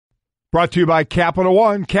Brought to you by Capital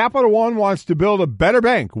One. Capital One wants to build a better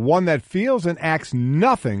bank, one that feels and acts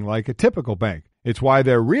nothing like a typical bank. It's why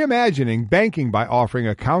they're reimagining banking by offering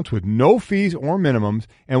accounts with no fees or minimums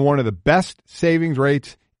and one of the best savings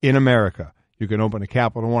rates in America. You can open a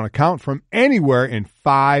Capital One account from anywhere in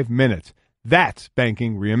 5 minutes. That's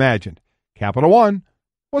banking reimagined. Capital One,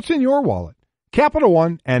 what's in your wallet? Capital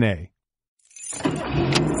One, N.A.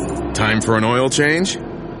 Time for an oil change?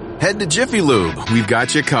 Head to Jiffy Lube. We've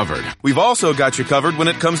got you covered. We've also got you covered when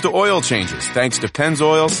it comes to oil changes, thanks to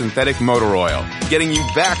Pennzoil Synthetic Motor Oil, getting you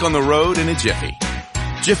back on the road in a jiffy.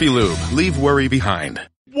 Jiffy Lube. Leave worry behind.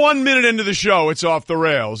 1 minute into the show, it's off the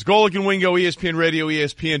rails. Golic and Wingo, ESPN Radio,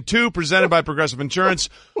 ESPN2, presented by Progressive Insurance.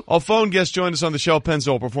 Our phone guest joined us on the Shell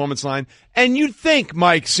Pennzoil Performance Line. And you'd think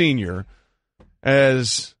Mike Sr.,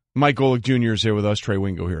 as Mike Golic Jr. is here with us, Trey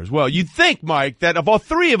Wingo here as well. You'd think, Mike, that of all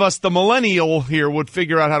three of us, the millennial here would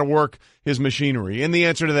figure out how to work his machinery, and the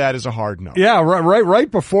answer to that is a hard no. Yeah,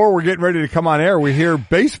 right before we're getting ready to come on air, we hear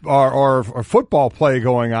or football play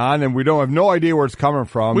going on, and we don't have no idea where it's coming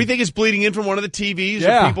from. We think it's bleeding in from one of the TVs,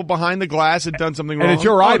 or people behind the glass had done something wrong. And it's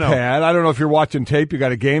your iPad. No. I don't know if you're watching tape, you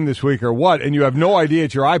got a game this week or what, and you have no idea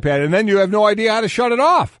it's your iPad, and then you have no idea how to shut it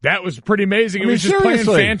off. That was pretty amazing. It was just playing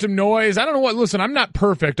phantom noise. I don't know what. Listen, I'm not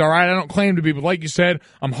perfect, all right? I don't claim to be, but like you said,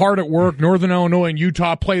 I'm hard at work. Northern Illinois and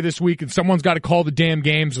Utah play this week, and someone's got to call the damn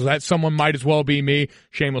game, so that someone might as well be me.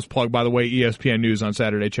 Shameless plug, by the way, ESPN News on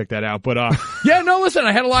Saturday. Check that out. But, listen,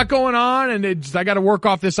 I had a lot going on, and I got to work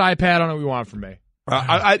off this iPad. I don't know what you want from me.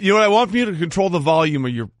 You know what I want from you? To control the volume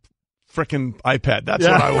of your frickin' iPad. That's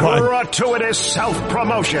what I want. Gratuitous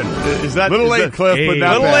self-promotion. Is that little late, Cliff? But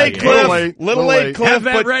not little late, Cliff. Little late, Cliff. Have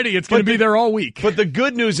that ready. It's going to be there all week. But the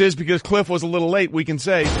good news is, because Cliff was a little late, we can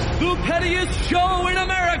say the pettiest show in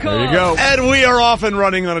America. There you go. And we are off and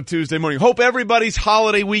running on a Tuesday morning. Hope everybody's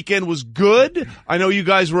holiday weekend was good. I know you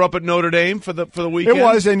guys were up at Notre Dame for the weekend. It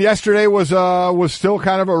was, and yesterday was still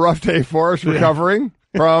kind of a rough day for us recovering.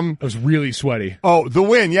 From it was really sweaty. Oh, the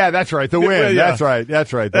win. Yeah, that's right. The win. Yeah. That's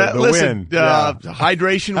right. The listen, win.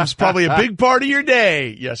 Hydration was probably a big part of your day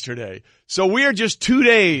yesterday. So we are just 2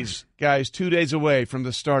 days, guys, 2 days away from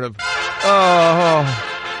the start of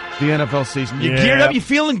the NFL season. You geared up? You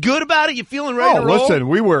feeling good about it? You feeling ready to roll? Listen,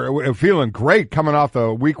 we were feeling great coming off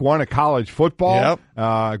the week one of college football.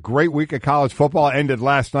 Yep. Great week of college football. Ended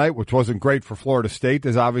last night, which wasn't great for Florida State,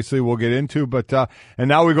 as obviously we'll get into. But and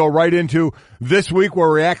now we go right into this week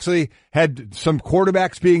where we actually had some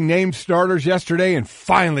quarterbacks being named starters yesterday and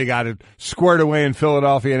finally got it squared away in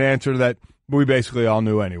Philadelphia, an answer that we basically all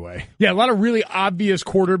knew anyway. Yeah, a lot of really obvious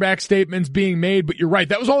quarterback statements being made, but you're right.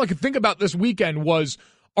 That was all I could think about this weekend was,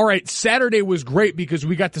 all right, Saturday was great because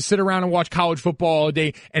we got to sit around and watch college football all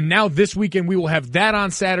day, and now this weekend we will have that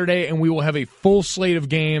on Saturday, and we will have a full slate of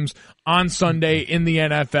games on Sunday in the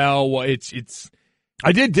NFL. Well, it's.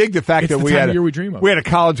 I did dig the fact that we had a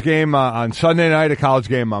college game on Sunday night, a college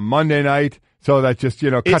game on Monday night. So that just,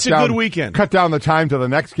 good weekend. Cut down the time to the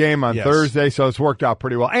next game on Thursday. So it's worked out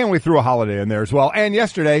pretty well. And we threw a holiday in there as well. And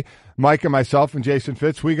yesterday, Mike and myself and Jason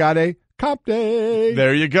Fitz, we got a comp day.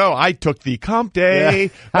 There you go. I took the comp day. Yeah.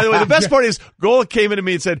 By the way, the best part is Golic came into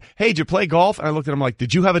me and said, hey, did you play golf? And I looked at him like,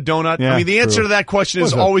 did you have a donut? Yeah, I mean, the answer to that question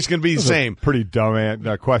is always going to be the same. Pretty dumb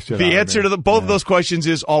question. The answer to both of those questions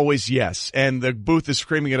is always yes. And the booth is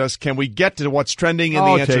screaming at us, can we get to what's trending? And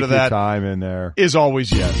the answer to that time in there is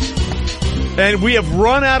always yes. And we have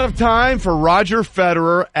run out of time for Roger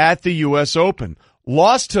Federer at the U.S. Open.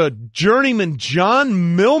 Lost to journeyman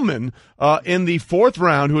John Millman in the fourth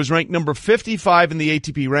round, who is ranked number 55 in the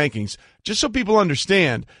ATP rankings. Just so people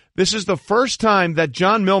understand, this is the first time that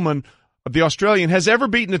John Millman, the Australian, has ever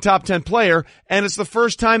beaten a top 10 player, and it's the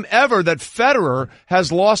first time ever that Federer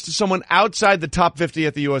has lost to someone outside the top 50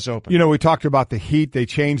 at the U.S. Open. We talked about the heat. They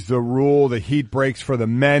changed the rule. The heat breaks for the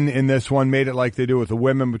men in this one, made it like they do with the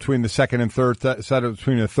women between the second and third set,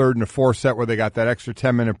 between the third and the fourth set, where they got that extra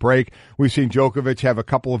 10-minute break. We've seen Djokovic have a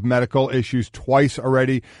couple of medical issues twice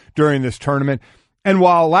already during this tournament. And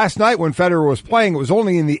while last night when Federer was playing, it was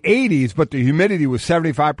only in the 80s, but the humidity was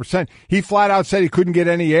 75%, he flat out said he couldn't get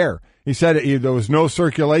any air. He said there was no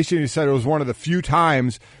circulation. He said it was one of the few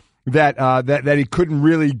times that he couldn't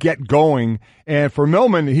really get going. And for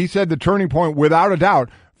Millman, he said the turning point, without a doubt,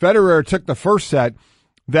 Federer took the first set.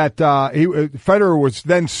 Federer was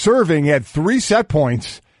then serving. He had 3 set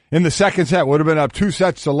points in the second set. Would have been up 2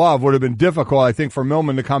 sets to love. Would have been difficult, I think, for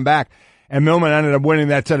Millman to come back. And Millman ended up winning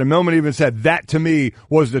that set. And Millman even said that, to me,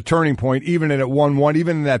 was the turning point, even at 1-1.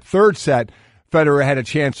 Even in that third set, Federer had a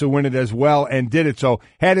chance to win it as well and did it. So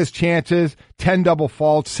had his chances, 10 double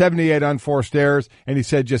faults, 78 unforced errors, and he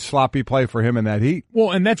said just sloppy play for him in that heat.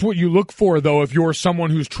 Well, and that's what you look for, though, if you're someone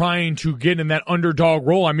who's trying to get in that underdog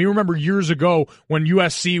role. I mean, remember years ago when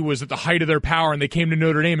USC was at the height of their power and they came to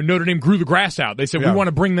Notre Dame, and Notre Dame grew the grass out. They said, we want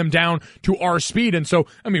to bring them down to our speed. And so,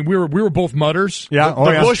 I mean, we were both mutters. Yeah.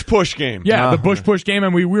 The Bush-push game. Yeah, the Bush-push game,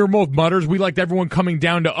 and we were both mutters. We liked everyone coming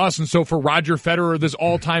down to us. And so for Roger Federer, this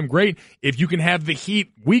all-time great, if you can have the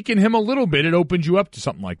heat weaken him a little bit, it opens you up to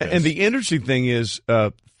something like this. And the interesting thing is,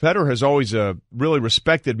 Federer has always really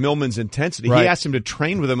respected Millman's intensity. Right. He asked him to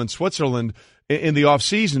train with him in Switzerland in the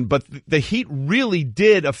offseason, but the heat really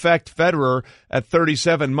did affect Federer at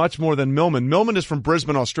 37 much more than Millman. Millman is from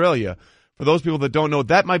Brisbane, Australia. For those people that don't know,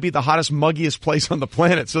 that might be the hottest, muggiest place on the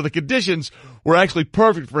planet. So the conditions were actually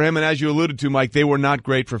perfect for him, and as you alluded to, Mike, they were not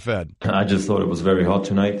great for Fed. I just thought it was very hot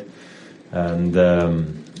tonight, and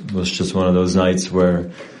it was just one of those nights where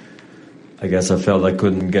I guess I felt I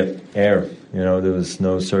couldn't get air. You know, there was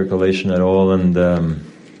no circulation at all, and I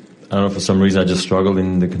don't know, for some reason I just struggled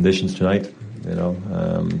in the conditions tonight. You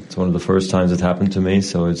know, it's one of the first times it happened to me,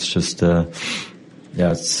 so it's just,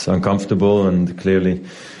 it's uncomfortable, and clearly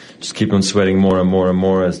just keep on sweating more and more and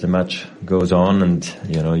more as the match goes on, and,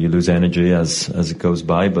 you know, you lose energy as it goes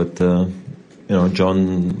by, but, you know,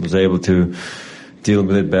 John was able to deal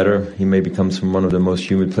with it better. He maybe comes from one of the most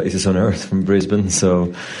humid places on earth, from Brisbane,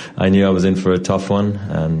 so I knew I was in for a tough one,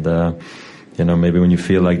 and, you know, maybe when you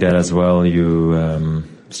feel like that as well, you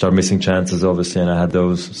start missing chances, obviously, and I had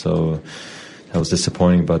those, so that was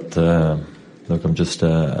disappointing, but look, I'm just,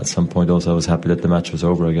 at some point also I was happy that the match was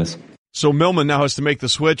over, I guess. So Millman now has to make the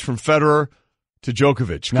switch from Federer to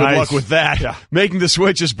Djokovic. Good luck with that. Yeah. Making the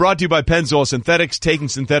switch is brought to you by Pennzoil Synthetics, taking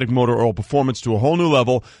synthetic motor oil performance to a whole new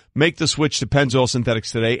level. Make the switch to Pennzoil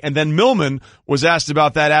Synthetics today. And then Millman was asked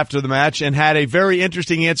about that after the match and had a very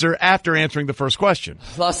interesting answer after answering the first question.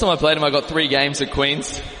 Last time I played him, I got 3 games at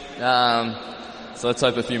Queen's. So let's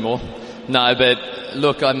hope a few more. No, but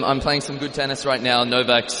look, I'm playing some good tennis right now.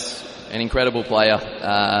 Novak's an incredible player.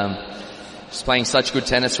 Just playing such good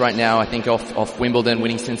tennis right now. I think off Wimbledon,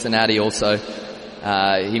 winning Cincinnati also.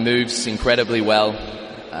 He moves incredibly well.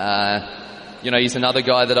 You know, he's another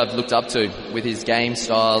guy that I've looked up to with his game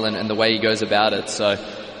style and the way he goes about it. So,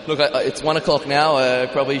 look, it's 1 o'clock now. I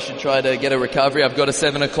probably should try to get a recovery. I've got a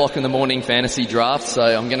 7 o'clock in the morning fantasy draft, so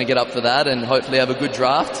I'm going to get up for that and hopefully have a good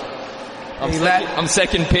draft. I'm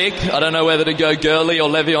second pick. I don't know whether to go Gurley or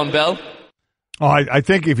Le'Veon Bell. Oh, I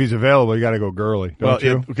think if he's available, you got to go Gurley, don't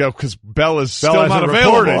you? Because Bell is still not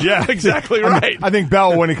available. Yeah, exactly right. I think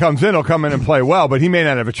Bell, when he comes in, he'll come in and play well, but he may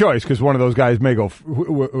not have a choice because one of those guys may go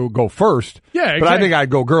first. Yeah, exactly. But I think I'd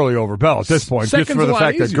go Gurley over Bell at this point, just for the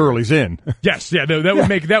fact that Gurley's in. Yes, yeah,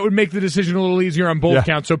 that would make the decision a little easier on both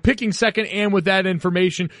counts. So picking second, and with that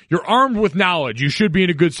information, you're armed with knowledge. You should be in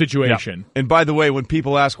a good situation. Yeah. And by the way, when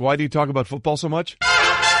people ask, why do you talk about football so much?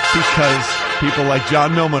 Because people like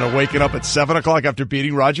John Millman are waking up at 7 o'clock after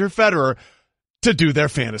beating Roger Federer to do their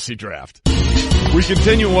fantasy draft. We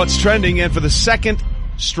continue what's trending, and for the second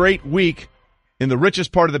straight week in the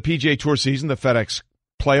richest part of the PGA Tour season, the FedEx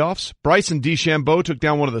playoffs, Bryson DeChambeau took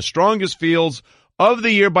down one of the strongest fields of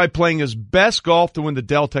the year by playing his best golf to win the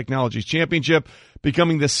Dell Technologies Championship,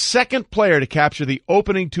 becoming the second player to capture the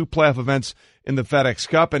opening 2 playoff events in the FedEx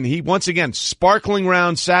Cup. And he, once again, sparkling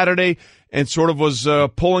round Saturday and sort of was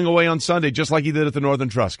pulling away on Sunday, just like he did at the Northern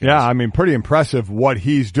Trust games. Yeah, I mean, pretty impressive what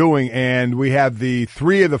he's doing. And we have the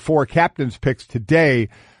 3 of the 4 captains picks today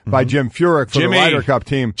by Jim Furyk for the Ryder Cup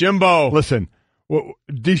team. Jimbo. Listen,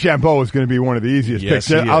 DeChambeau is going to be one of the easiest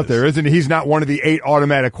picks out there, isn't he? He's not one of the 8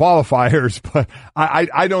 automatic qualifiers, but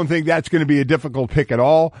I don't think that's going to be a difficult pick at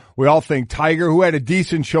all. We all think Tiger, who had a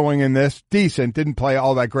decent showing in this, didn't play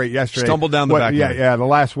all that great yesterday. Stumbled down the back. Yeah, the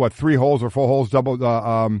last, 3 holes or 4 holes,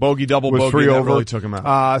 bogey, double was bogey, 3 over. Really took him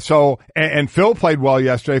out. And Phil played well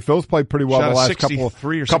yesterday. Phil's played pretty well the last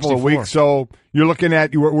couple of weeks. So you're looking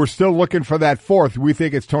at, we're still looking for that 4th. We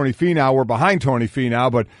think it's Tony Finau. We're behind Tony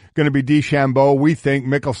Finau, but going to be DeChambeau. We think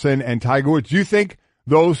Mickelson and Tiger Woods. Do you think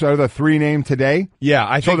those are the 3 named today? Yeah,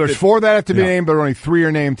 I think so. There's 4 that have to be named, but only 3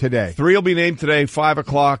 are named today. 3 will be named today, 5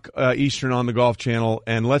 o'clock Eastern on the Golf Channel.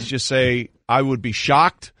 And let's just say I would be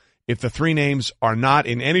shocked if the three names are not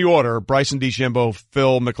in any order, Bryson DeChambeau,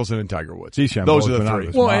 Phil Mickelson, and Tiger Woods. Those are the three.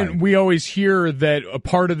 Well, and we always hear that a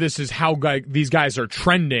part of this is how these guys are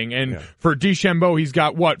trending. And for DeChambeau, he's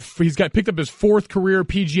got picked up his 4th career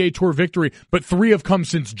PGA Tour victory, but 3 have come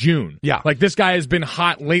since June. Yeah. Like, this guy has been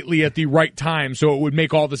hot lately at the right time, so it would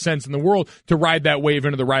make all the sense in the world to ride that wave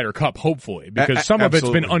into the Ryder Cup, hopefully, because some of it's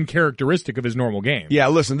been uncharacteristic of his normal game. Yeah,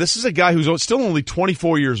 listen, this is a guy who's still only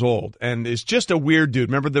 24 years old and is just a weird dude.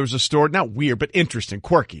 Remember, there was a story, not weird, but interesting,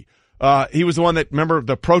 quirky. He was the one that, remember,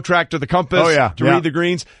 the protractor, the compass, to read the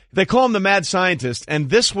greens. They call him the mad scientist, and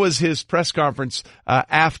this was his press conference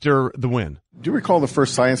after the win. Do you recall the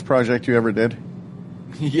first science project you ever did?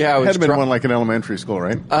 Yeah, it had been one like in elementary school,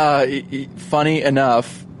 right? Funny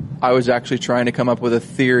enough, I was actually trying to come up with a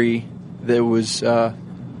theory that was.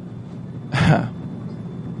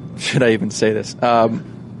 Should I even say this? All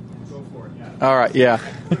right, yeah.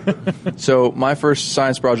 So my first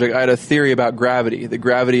science project, I had a theory about gravity. That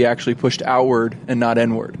gravity actually pushed outward and not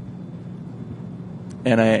inward.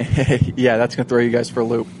 And that's going to throw you guys for a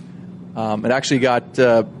loop. It actually got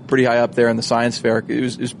pretty high up there in the science fair. It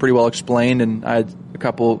was pretty well explained, and I had a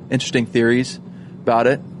couple interesting theories about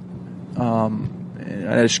it. And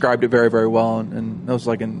I described it very, very well, and that was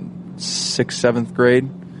like in 6th, 7th grade,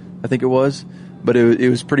 I think it was. But it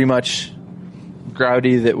was pretty much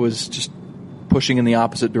gravity that was just pushing in the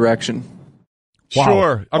opposite direction. Wow.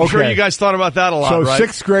 Sure. I'm sure you guys thought about that a lot, so right?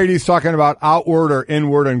 6th grade, he's talking about outward or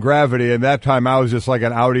inward and gravity, and that time I was just like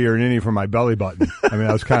an outie or an innie from my belly button. I mean,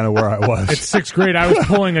 that was kind of where I was. At 6th grade, I was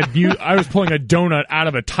pulling a donut out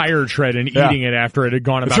of a tire tread and eating it after it had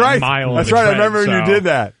gone about a mile. That's right. I remember when you did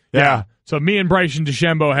that. Yeah. So me and Bryson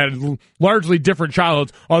DeChambeau had largely different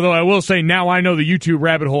childhoods, although I will say now I know the YouTube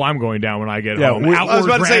rabbit hole I'm going down when I get home. I was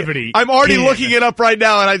about gravity. To say, I'm already looking it up right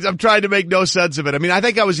now, and I'm trying to make no sense of it. I mean, I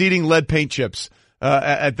think I was eating lead paint chips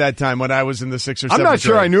at that time when I was in the 6th or 7th grade. I'm not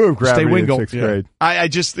sure I knew of gravity in 6th grade. I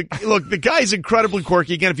just look, the guy's incredibly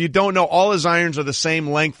quirky. Again, if you don't know, all his irons are the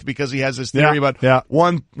same length because he has this theory about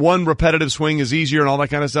one repetitive swing is easier and all that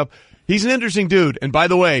kind of stuff. He's an interesting dude. And by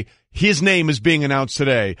the way, his name is being announced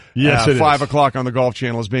today. Yes, it 5 o'clock on the Golf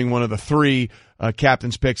Channel as being one of the 3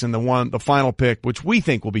 captain's picks, and the final pick, which we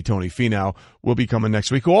think will be Tony Finau, will be coming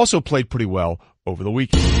next week, who also played pretty well over the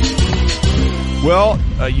weekend. Well,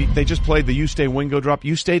 they just played the You Stay Wingo drop.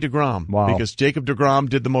 You Stay DeGrom. Wow. Because Jacob DeGrom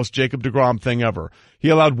did the most Jacob DeGrom thing ever. He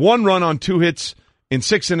allowed 1 run on 2 hits in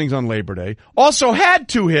 6 innings on Labor Day. Also had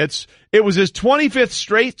 2 hits. It was his 25th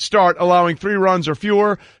straight start allowing 3 runs or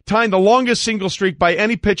fewer, tying the longest single streak by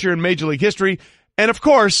any pitcher in Major League history. And, of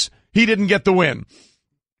course, he didn't get the win.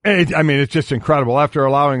 It's just incredible. After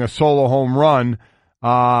allowing a solo home run,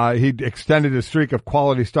 he extended his streak of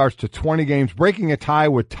quality starts to 20 games, breaking a tie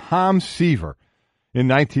with Tom Seaver in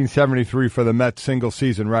 1973 for the Mets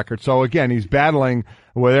single-season record. So, again, he's battling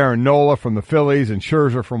with Aaron Nola from the Phillies and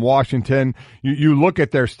Scherzer from Washington. You look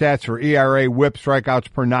at their stats for ERA, whip,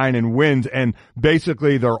 strikeouts per 9, and wins, and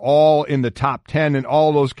basically they're all in the top 10 in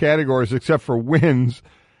all those categories except for wins.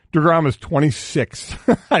 DeGrom is 26.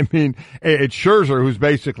 I mean, it's Scherzer who's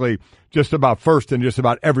basically just about first in just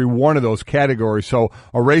about every one of those categories. So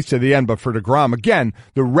a race to the end. But for DeGrom, again,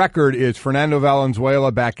 the record is Fernando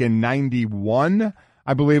Valenzuela back in 91,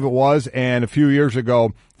 I believe it was. And a few years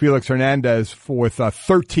ago, Felix Hernandez with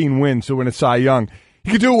 13 wins to win a Cy Young.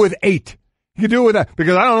 He could do it with 8. He could do it with that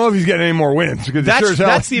because I don't know if he's getting any more wins.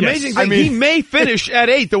 That's the amazing thing. I mean, he may finish at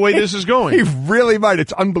 8 the way this is going. He really might.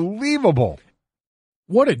 It's unbelievable.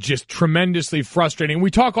 What a just tremendously frustrating.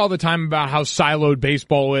 We talk all the time about how siloed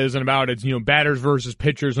baseball is and about its, batters versus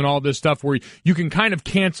pitchers and all this stuff where you can kind of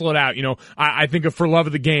cancel it out. I think of For Love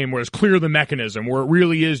of the Game where it's clear the mechanism, where it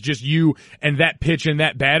really is just you and that pitch and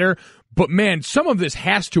that batter. But man, some of this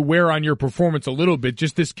has to wear on your performance a little bit.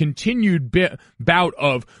 Just this continued bout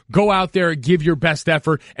of go out there, give your best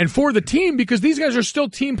effort. And for the team, because these guys are still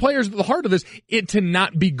team players at the heart of this, it to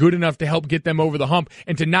not be good enough to help get them over the hump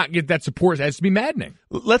and to not get that support has to be maddening.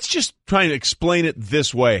 Let's just try and explain it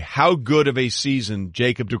this way, how good of a season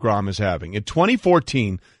Jacob DeGrom is having. In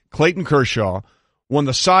 2014, Clayton Kershaw won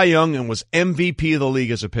the Cy Young and was MVP of the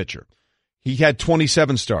league as a pitcher. He had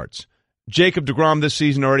 27 starts. Jacob DeGrom this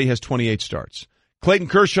season already has 28 starts. Clayton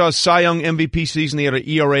Kershaw's Cy Young MVP season, he had an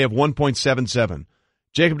ERA of 1.77.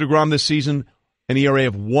 Jacob DeGrom this season, an ERA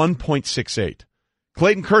of 1.68.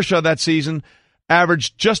 Clayton Kershaw that season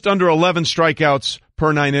averaged just under 11 strikeouts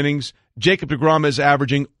per 9 innings. Jacob DeGrom is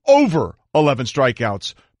averaging over 11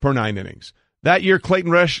 strikeouts per 9 innings. That year,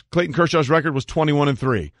 Clayton Kershaw's record was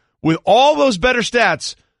 21-3. With all those better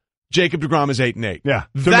stats, Jacob deGrom is 8-8. Yeah,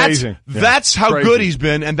 it's amazing. That's how good he's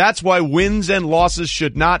been, and that's why wins and losses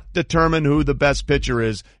should not determine who the best pitcher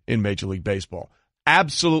is in Major League Baseball.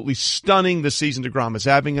 Absolutely stunning the season deGrom is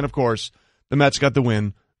having, and of course, the Mets got the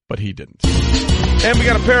win, but he didn't. And we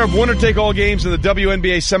got a pair of winner-take-all games in the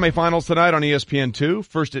WNBA semifinals tonight on ESPN2.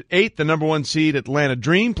 First at 8, the number 1 seed Atlanta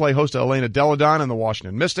Dream play host to Elena Deladon and the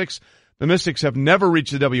Washington Mystics. The Mystics have never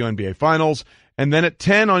reached the WNBA Finals. And then at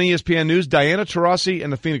 10 on ESPN News, Diana Taurasi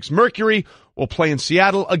and the Phoenix Mercury will play in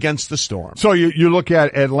Seattle against the Storm. So you look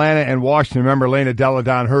at Atlanta and Washington. Remember, Elena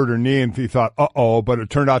Deladon hurt her knee, and you thought, uh-oh, but it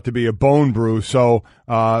turned out to be a bone bruise. So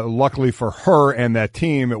luckily for her and that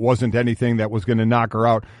team, it wasn't anything that was going to knock her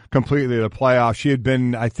out completely in the playoffs. She had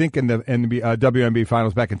been, I think, in the WNBA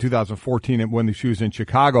Finals back in 2014 when she was in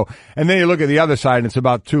Chicago. And then you look at the other side, and it's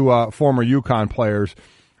about two former UConn players.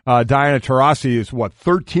 Diana Taurasi is,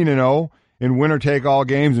 13-0 in winner-take-all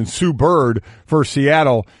games, and Sue Bird for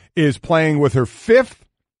Seattle is playing with her 5th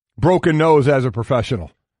broken nose as a professional.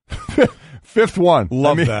 5th one.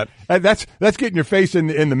 Love that. That's getting your face in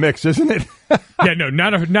the mix, isn't it? Yeah, no,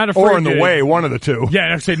 not afraid. Or in the way, one of the two.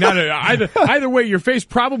 Yeah, I'd say either way. Your face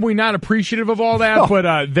probably not appreciative of all that,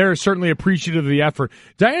 but they're certainly appreciative of the effort.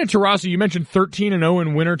 Diana Taurasi, you mentioned 13-0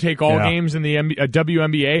 in winner-take-all games in the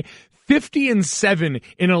WNBA. 50-7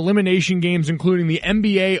 in elimination games, including the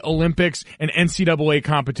NBA, Olympics, and NCAA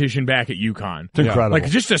competition back at UConn. It's incredible. Like,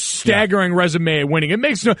 just a staggering resume of winning. It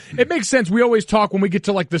makes sense. We always talk when we get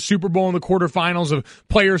to like the Super Bowl and the quarterfinals of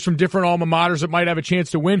players from different alma maters that might have a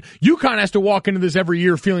chance to win. UConn has to walk into this every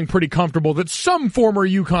year feeling pretty comfortable that some former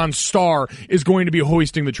UConn star is going to be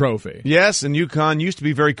hoisting the trophy. Yes, and UConn used to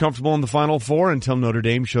be very comfortable in the Final Four until Notre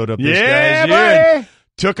Dame showed up this guy's year.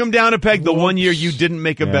 Took him down a peg the one year you didn't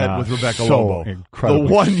make a bet with Rebecca Lobo. The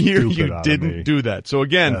one year you didn't do that. So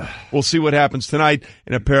again, we'll see what happens tonight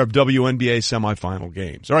in a pair of WNBA semifinal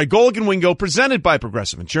games. All right, Golic and Wingo presented by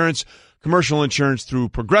Progressive Insurance. Commercial insurance through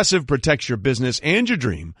Progressive protects your business and your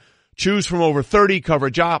dream. Choose from over 30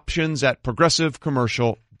 coverage options at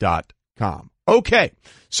progressivecommercial.com. Okay,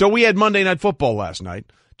 so we had Monday Night Football last night.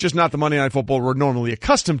 Just not the Monday Night Football we're normally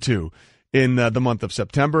accustomed to in the month of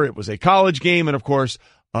September. It was a college game, and of course,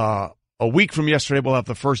 a week from yesterday, we'll have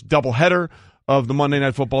the first doubleheader of the Monday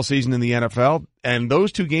Night Football season in the NFL, and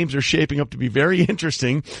those two games are shaping up to be very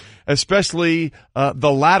interesting, especially the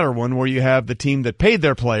latter one where you have the team that paid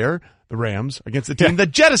their player, the Rams, against the team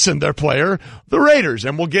that jettisoned their player, the Raiders,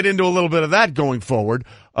 and we'll get into a little bit of that going forward.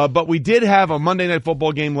 But we did have a Monday Night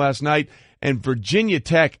Football game last night, and Virginia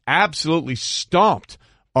Tech absolutely stomped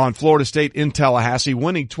on Florida State in Tallahassee,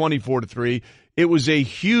 winning 24-3. It was a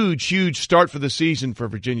huge, huge start for the season for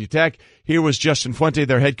Virginia Tech. Here was Justin Fuente,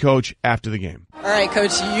 their head coach, after the game. All right,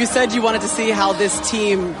 Coach, you said you wanted to see how this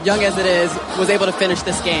team, young as it is, was able to finish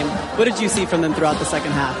this game. What did you see from them throughout the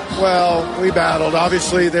second half? Well, we battled.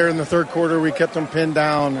 Obviously, there in the third quarter, we kept them pinned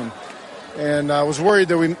down, and I was worried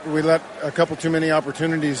that we let a couple too many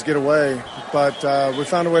opportunities get away, but we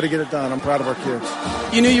found a way to get it done. I'm proud of our kids.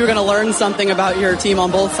 You knew you were going to learn something about your team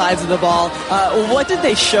on both sides of the ball. What did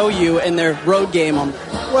they show you in their road game?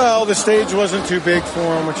 Well, the stage wasn't too big for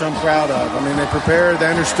them, which I'm proud of. I mean, they prepared. They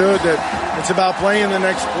understood that it's about playing the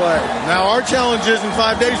next play. Now, our challenge is in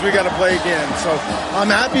 5 days we got to play again. So I'm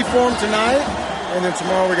happy for them tonight, and then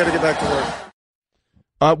tomorrow we got to get back to work.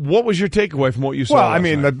 What was your takeaway from what you saw? Well, I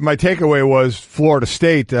mean, my takeaway was Florida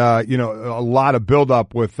State, a lot of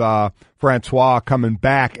buildup with Francois coming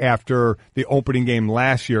back after the opening game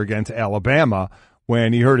last year against Alabama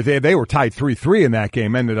when he heard it. They were tied 3-3 in that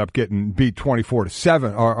game, ended up getting beat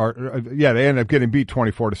 24-7. They ended up getting beat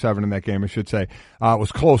 24-7 in that game, I should say. It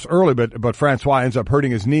was close early, but Francois ends up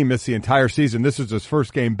hurting his knee, missed the entire season. This is his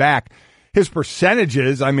first game back. His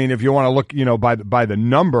percentages, I mean, if you want to look, by the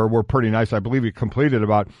number, were pretty nice. I believe he completed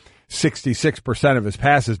about 66% of his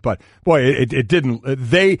passes, but boy, it didn't.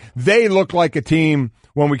 They look like a team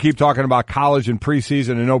when we keep talking about college and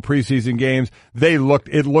preseason and no preseason games. It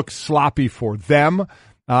looked sloppy for them,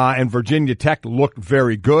 and Virginia Tech looked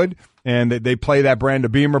very good. And they play that brand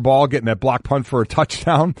of Beamer ball, getting that block punt for a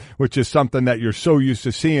touchdown, which is something that you're so used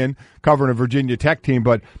to seeing covering a Virginia Tech team.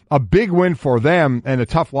 But a big win for them and a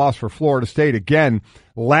tough loss for Florida State. Again,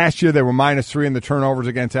 last year they were -3 in the turnovers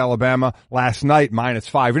against Alabama. Last night,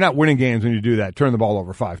 -5. You're not winning games when you do that. Turn the ball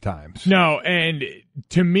over 5 times. No, and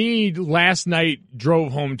to me, last night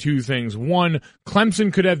drove home two things. One,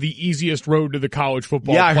 Clemson could have the easiest road to the college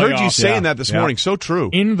football playoff. I heard you saying that this morning. So true.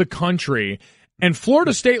 In the country. And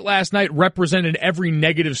Florida State last night represented every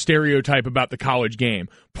negative stereotype about the college game.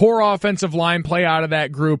 Poor offensive line play out of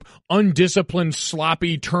that group, undisciplined,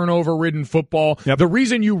 sloppy, turnover-ridden football. Yep. The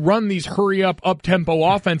reason you run these hurry-up, up-tempo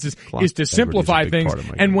offenses is to simplify things.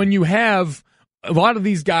 And when you have a lot of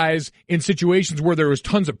these guys in situations where there was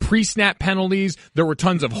tons of pre-snap penalties, there were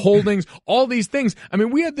tons of holdings, all these things. I mean,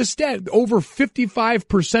 we had the stat, over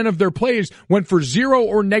 55% of their plays went for 0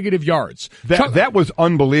 or negative yards. That was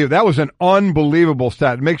unbelievable. That was an unbelievable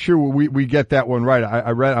stat. Make sure we get that one right.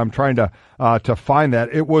 I'm trying to find that.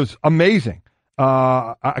 It was amazing.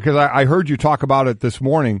 Because I heard you talk about it this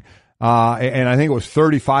morning. And I think it was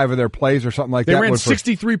 35 of their plays or something like that. They ran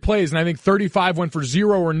 63 plays, and I think 35 went for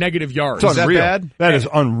 0 or negative yards. Is that bad? That is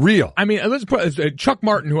unreal. I mean, let's put Chuck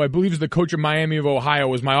Martin, who I believe is the coach of Miami of Ohio,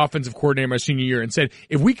 was my offensive coordinator my senior year, and said,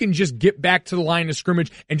 if we can just get back to the line of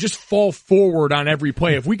scrimmage and just fall forward on every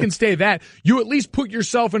play, if we can stay that, you at least put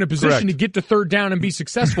yourself in a position to get to third down and be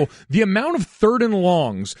successful. The amount of third and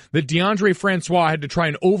longs that DeAndre Francois had to try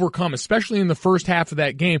and overcome, especially in the first half of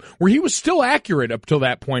that game, where he was still accurate up till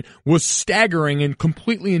that point, was staggering and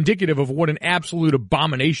completely indicative of what an absolute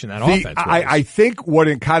abomination that offense was. I think what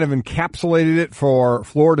it kind of encapsulated it for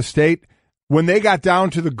Florida State, when they got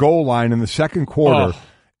down to the goal line in the second quarter,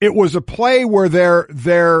 it was a play where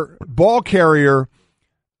their ball carrier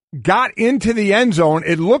got into the end zone.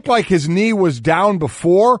 It looked like his knee was down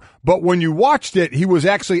before, but when you watched it, he was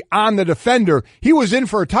actually on the defender. He was in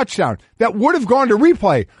for a touchdown. That would have gone to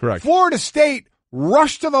replay. Correct. Florida State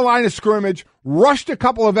rushed to the line of scrimmage, rushed a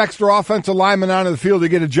couple of extra offensive linemen onto the field to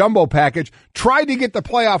get a jumbo package, tried to get the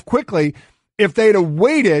play off quickly. If they'd have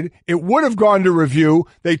waited, it would have gone to review.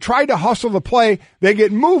 They tried to hustle the play. They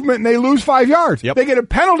get movement, and they lose 5 yards. Yep. They get a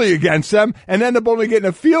penalty against them and end up only getting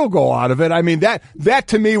a field goal out of it. I mean, that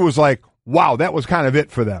to me was like, wow, that was kind of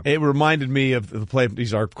it for them. It reminded me of the play.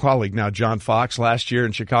 He's our colleague now, John Fox, last year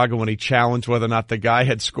in Chicago when he challenged whether or not the guy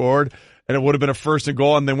had scored. And it would have been a first and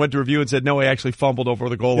goal, and then went to review and said, no, he actually fumbled over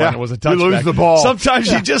the goal line. It was a touchback. You lose the ball. Sometimes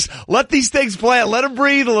you just let these things play out, let them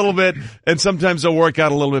breathe a little bit, and sometimes they'll work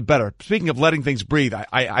out a little bit better. Speaking of letting things breathe,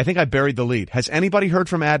 I think I buried the lead. Has anybody heard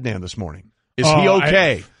from Adnan this morning? Is he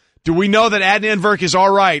okay? Do we know that Adnan Verk is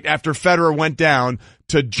all right after Federer went down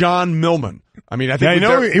to John Millman? I mean, I think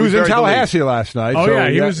he was in Tallahassee last night. Oh,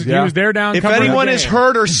 so he was there down. If anyone has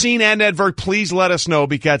heard or seen Adnan Verk, please let us know,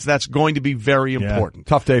 because that's going to be very important.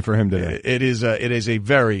 Tough day for him today. It is a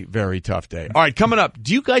very, very tough day. All right, coming up,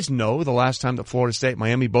 do you guys know the last time that Florida State and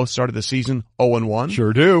Miami both started the season 0-1?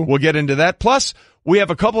 Sure do. We'll get into that. Plus, we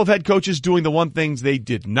have a couple of head coaches doing the one things they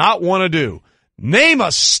did not want to do. Name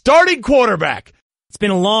a starting quarterback. It's been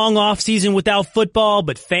a long offseason without football,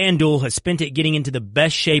 but FanDuel has spent it getting into the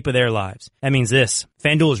best shape of their lives. That means this: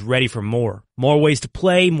 FanDuel is ready for more. More ways to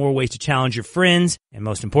play, more ways to challenge your friends, and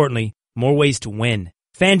most importantly, more ways to win.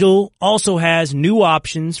 FanDuel also has new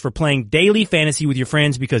options for playing daily fantasy with your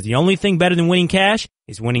friends, because the only thing better than winning cash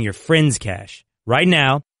is winning your friends' cash. Right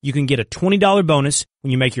now, you can get a $20 bonus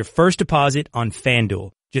when you make your first deposit on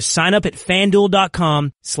FanDuel. Just sign up at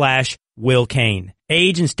FanDuel.com/Will Kane.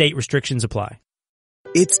 Age and state restrictions apply.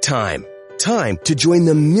 It's time to join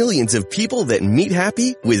the millions of people that meet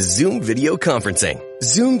happy with Zoom video conferencing.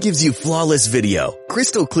 Zoom gives you flawless video,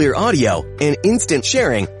 crystal clear audio, and instant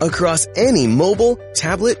sharing across any mobile,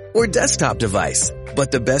 tablet, or desktop device.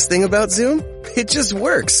 But the best thing about Zoom? It just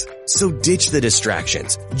works. So ditch the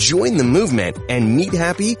distractions, join the movement, and meet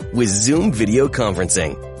happy with Zoom video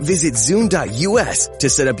conferencing. Visit Zoom.us to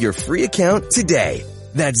set up your free account today.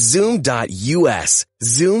 That's Zoom.us.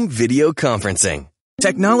 Zoom video conferencing.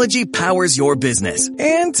 Technology powers your business,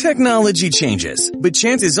 and technology changes. But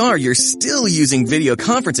chances are you're still using video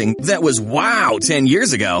conferencing that was wow 10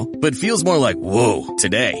 years ago, but feels more like whoa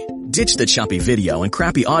today. Ditch the choppy video and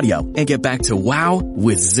crappy audio and get back to wow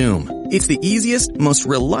with Zoom. It's the easiest, most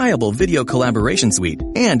reliable video collaboration suite,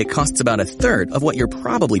 and it costs about a third of what you're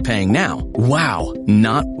probably paying now. Wow,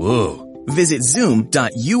 not whoa. Visit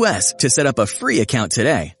Zoom.us to set up a free account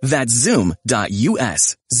today. That's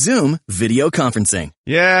Zoom.us. Zoom video conferencing.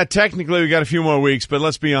 Yeah, technically we got a few more weeks, but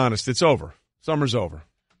let's be honest, it's over. Summer's over.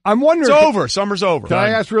 I'm wondering. It's over. Summer's over. Can I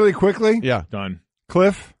ask really quickly? Yeah. Done.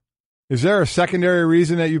 Cliff, is there a secondary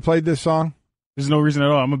reason that you played this song? There's no reason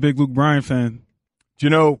at all. I'm a big Luke Bryan fan. Do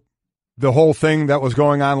you know the whole thing that was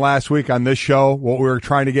going on last week on this show, what we were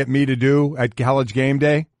trying to get me to do at College Game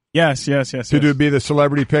Day? Yes. To be the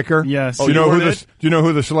celebrity picker? Yes. Do you know who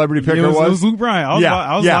the celebrity picker was? It was Luke Bryan.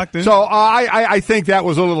 I was locked in. So I think that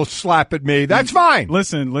was a little slap at me. That's fine.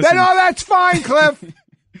 Listen. No, that's fine, Cliff.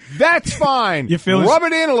 That's fine. Your feelings. Rub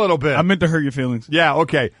it in a little bit. I meant to hurt your feelings. Yeah,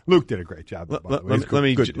 okay. Luke did a great job.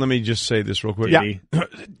 Let me just say this real quick. Yeah.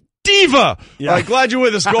 diva. Yeah. Glad you're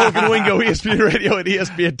with us. Golic and Wingo, ESPN Radio and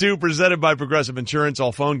ESPN2, presented by Progressive Insurance.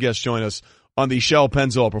 All phone guests join us on the Shell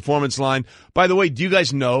Pennzoil Performance Line. By the way, do you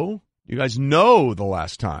guys know the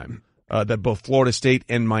last time that both Florida State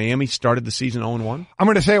and Miami started the season 0-1? I'm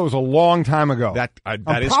going to say it was a long time ago. That I'm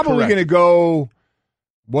is probably correct. going to go.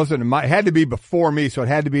 It had to be before me, so it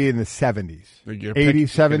had to be in the 70s. 80s,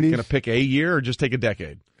 70s. Going to pick a year or just take a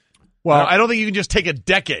decade? Well, I don't think you can just take a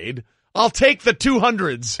decade. I'll take the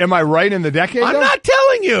 200s. Am I right in the decade? I'm not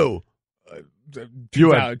telling you.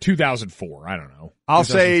 2004. I don't know. I'll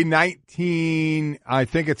say 19. I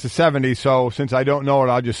think it's the 70s. So since I don't know it,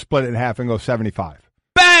 I'll just split it in half and go 75.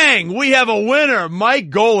 Bang! We have a winner. Mike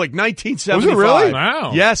Golic, 1975. Was it really?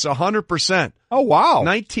 Wow. Yes, 100%. Oh, wow.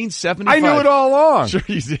 1975. I knew it all along. Sure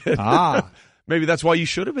you did. Maybe that's why you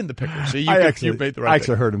should have been the picker. So you made the right I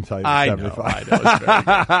actually heard him tell you. I know. It's very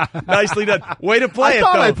good. Nicely done. Way to play it, though.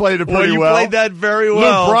 I played it pretty well. You played that very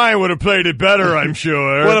well. Luke Bryan would have played it better, I'm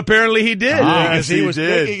sure. Well, apparently he did. Because he was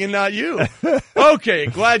did. picking and not you. Okay,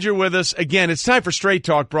 glad you're with us. Again, it's time for Straight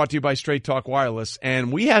Talk, brought to you by Straight Talk Wireless.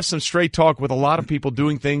 And we have some Straight Talk with a lot of people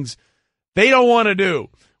doing things they don't want to do,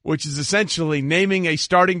 which is essentially naming a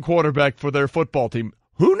starting quarterback for their football team.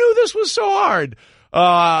 Who knew this was so hard?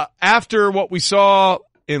 After what we saw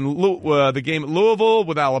in the game at Louisville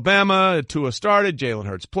with Alabama, Tua started, Jalen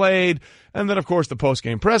Hurts played, and then, of course, the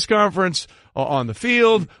post-game press conference on the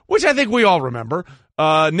field, which I think we all remember.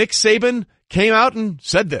 Nick Saban came out and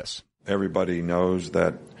said this. Everybody knows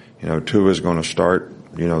that, Tua is going to start,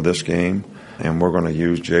 this game, and we're going to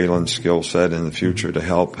use Jalen's skill set in the future to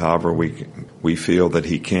help however we feel that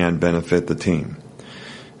he can benefit the team.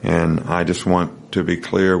 And I just want to be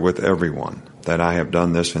clear with everyone that I have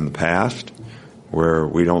done this in the past where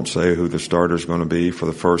we don't say who the starter is going to be for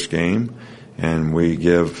the first game, and we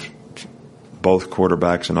give both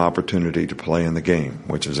quarterbacks an opportunity to play in the game,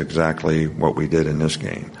 which is exactly what we did in this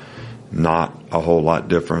game. Not a whole lot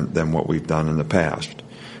different than what we've done in the past.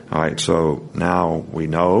 All right, so now we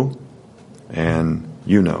know, and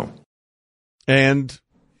you know. And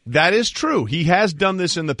that is true. He has done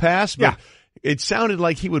this in the past, but it sounded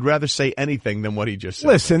like he would rather say anything than what he just said.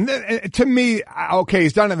 Listen, to me, okay,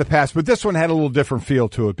 he's done it in the past, but this one had a little different feel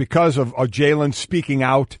to it because of Jalen speaking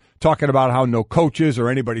out, talking about how no coaches or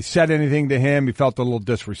anybody said anything to him. He felt a little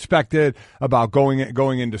disrespected about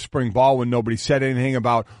going into spring ball when nobody said anything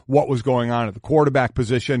about what was going on at the quarterback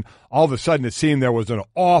position. All of a sudden, it seemed there was an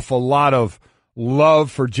awful lot of love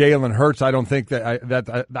for Jalen Hurts. I don't think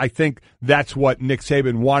that I think that's what Nick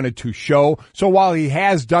Saban wanted to show. So while he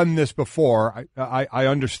has done this before, I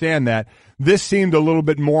understand that. This seemed a little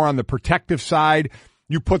bit more on the protective side.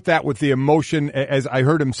 You put that with the emotion, as I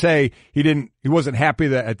heard him say, he wasn't happy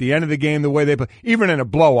that at the end of the game the way they play. Even in a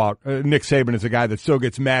blowout, Nick Saban is a guy that still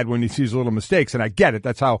gets mad when he sees little mistakes, and I get it.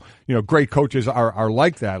 That's how great coaches are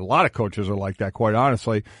like that. A lot of coaches are like that, quite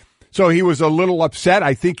honestly. So he was a little upset.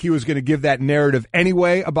 I think he was going to give that narrative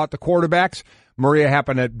anyway about the quarterbacks. Maria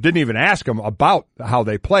didn't even ask him about how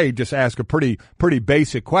they played, just ask a pretty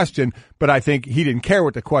basic question. But I think he didn't care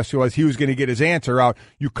what the question was. He was going to get his answer out.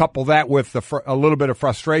 You couple that with a little bit of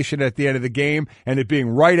frustration at the end of the game and it being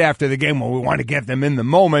right after the game when we want to get them in the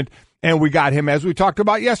moment. And we got him, as we talked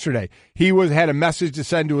about yesterday. He had a message to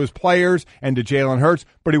send to his players and to Jalen Hurts,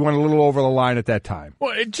 but he went a little over the line at that time.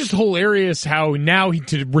 Well, it's just hilarious how now he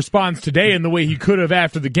responds today in the way he could have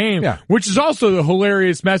after the game, which is also the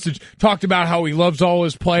hilarious message. Talked about how he loves all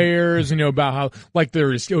his players, about how like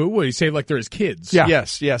they're his, what did he say, like they're his kids. Yeah.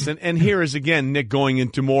 Yes. And here is again Nick going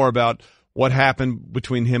into more about what happened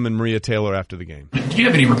between him and Maria Taylor after the game. Do you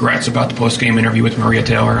have any regrets about the post-game interview with Maria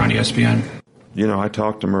Taylor on ESPN? I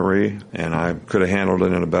talked to Marie, and I could have handled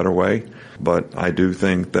it in a better way, but I do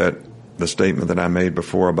think that the statement that I made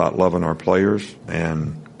before about loving our players,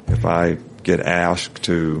 and if I get asked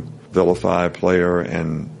to vilify a player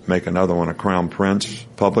and make another one a crown prince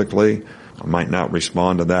publicly, I might not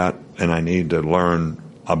respond to that, and I need to learn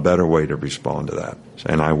a better way to respond to that,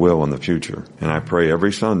 and I will in the future. And I pray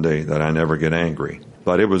every Sunday that I never get angry.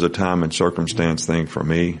 But it was a time and circumstance thing for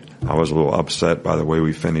me. I was a little upset by the way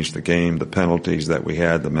we finished the game, the penalties that we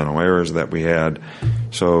had, the mental errors that we had.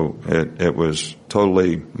 So it was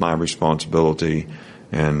totally my responsibility,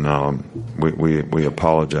 and we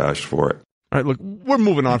apologized for it. All right, look, we're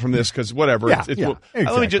moving on from this because whatever. Exactly.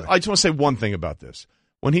 I just want to say one thing about this.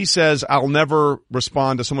 When he says, I'll never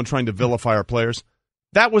respond to someone trying to vilify our players,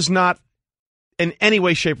 that was not in any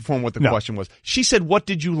way, shape, or form what the question was. She said, what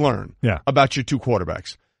did you learn about your two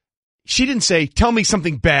quarterbacks? She didn't say, tell me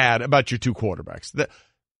something bad about your two quarterbacks.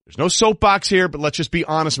 There's no soapbox here, but let's just be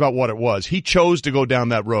honest about what it was. He chose to go down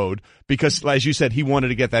that road because, as you said, he wanted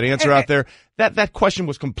to get that answer out there. That question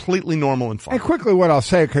was completely normal and fine. And quickly what I'll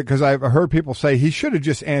say, because I've heard people say he should have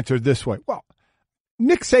just answered this way. Well,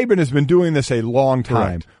 Nick Saban has been doing this a long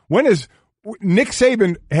time. Correct. Nick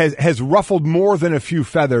Saban has ruffled more than a few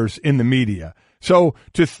feathers in the media. So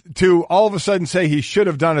to all of a sudden say he should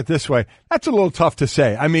have done it this way, that's a little tough to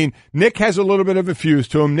say. I mean, Nick has a little bit of a fuse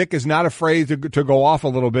to him. Nick is not afraid to go off a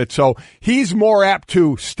little bit. So he's more apt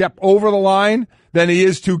to step over the line than he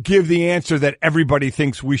is to give the answer that everybody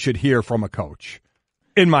thinks we should hear from a coach,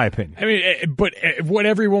 in my opinion. I mean, but what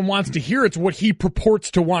everyone wants to hear, it's what he purports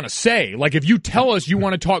to want to say. Like, if you tell us you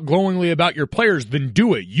want to talk glowingly about your players, then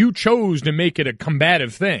do it. You chose to make it a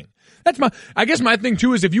combative thing. I guess my thing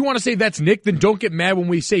too is if you want to say that's Nick, then don't get mad when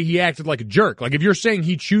we say he acted like a jerk. Like, if you're saying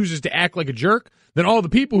he chooses to act like a jerk, then all the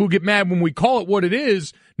people who get mad when we call it what it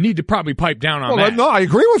is need to probably pipe down on that. No, I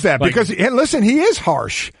agree with that because, listen, he is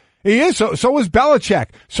harsh. He is. So was Belichick.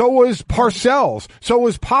 So was Parcells. So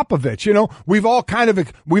was Popovich. You know, we've all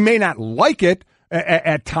we may not like it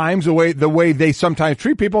at times, the way they sometimes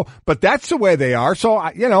treat people, but that's the way they are. So,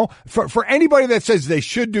 for anybody that says they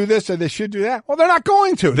should do this or they should do that, well, they're not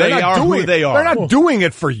going to. They are who they are. They're not doing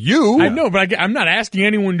it for you. I know, but I'm not asking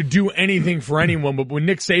anyone to do anything for anyone, but when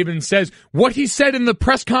Nick Saban says what he said in the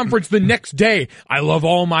press conference the next day, I love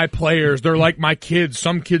all my players. They're like my kids.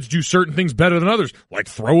 Some kids do certain things better than others, like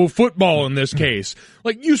throw a football in this case.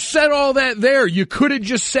 Like, you said all that there. You could have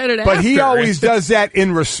just said it after. But he always does that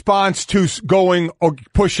in response to going or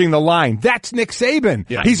pushing the line. That's Nick Saban.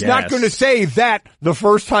 Yeah, He's not going to say that the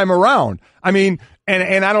first time around. I mean,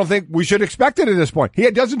 and I don't think we should expect it at this point. He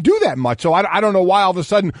doesn't do that much, so I don't know why all of a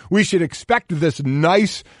sudden we should expect this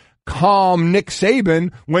nice, calm Nick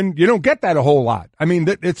Saban when you don't get that a whole lot. I mean,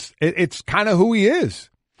 it's kind of who he is.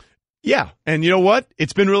 Yeah, and you know what?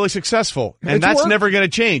 It's been really successful, and that's never going to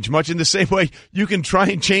change, much in the same way you can try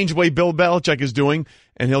and change the way Bill Belichick is doing,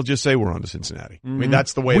 and he'll just say, we're on to Cincinnati. I mean,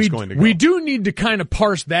 that's the way it's going to go. We do need to kind of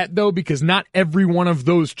parse that, though, because not every one of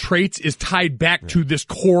those traits is tied back to this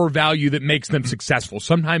core value that makes them successful.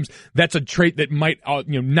 Sometimes that's a trait that might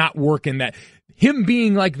not work in that. Him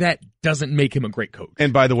being like that doesn't make him a great coach.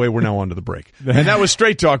 And by the way, we're now on to the break. And that was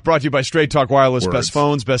Straight Talk, brought to you by Straight Talk Wireless. Words. Best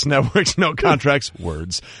phones, best networks, no contracts,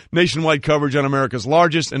 words. Nationwide coverage on America's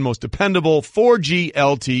largest and most dependable 4G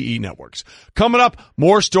LTE networks. Coming up,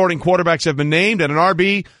 more starting quarterbacks have been named, and an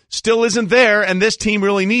RB still isn't there, and this team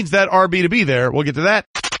really needs that RB to be there. We'll get to that.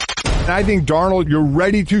 I think, Darnold, you're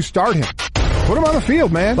ready to start him. Put him on the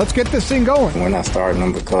field, man. Let's get this thing going. We're not starting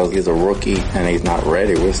him because he's a rookie and he's not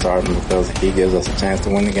ready. We're starting him because he gives us a chance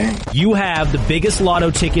to win the game. You have the biggest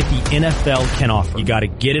lotto ticket the NFL can offer. You got to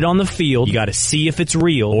get it on the field. You got to see if it's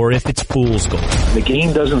real or if it's fool's gold. The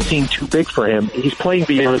game doesn't seem too big for him. He's playing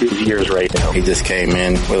beyond his years right now. He just came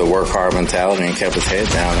in with a work hard mentality and kept his head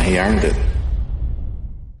down, and he earned it.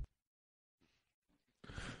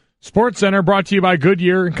 Sports Center brought to you by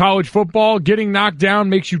Goodyear. In college football, getting knocked down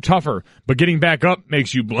makes you tougher, but getting back up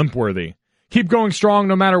makes you blimp-worthy. Keep going strong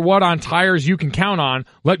no matter what on tires you can count on.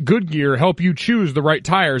 Let Goodyear help you choose the right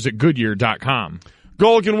tires at Goodyear.com.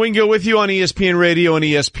 Golic and Wingo with you on ESPN Radio and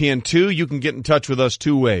ESPN2. You can get in touch with us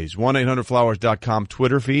two ways. 1-800-Flowers.com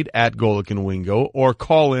Twitter feed at Golic and Wingo, or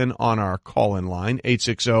call in on our call-in line,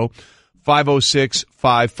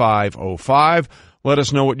 860-506-5505. Let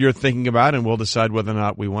us know what you're thinking about, and we'll decide whether or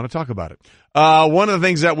not we want to talk about it. One of the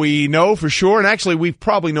things that we know for sure, and actually we've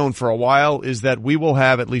probably known for a while, is that we will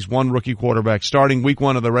have at least one rookie quarterback starting week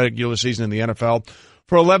one of the regular season in the NFL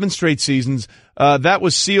for 11 straight seasons. That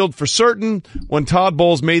was sealed for certain when Todd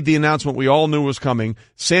Bowles made the announcement we all knew was coming.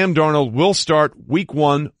 Sam Darnold will start week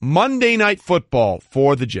one, Monday Night Football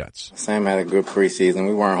for the Jets. Sam had a good preseason.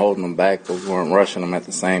 We weren't holding him back, but we weren't rushing him at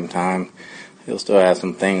the same time. He'll still have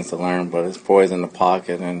some things to learn, but his poise in the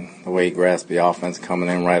pocket and the way he grasps the offense coming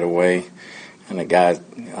in right away, and the guys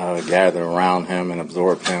gather around him and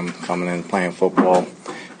absorb him coming in playing football,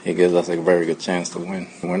 he gives us a very good chance to win.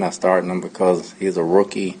 We're not starting him because he's a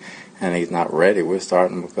rookie and he's not ready. We're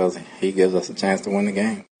starting him because he gives us a chance to win the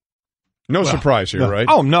game. No surprise here, right?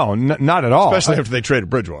 Oh, no, not at all. Especially after they traded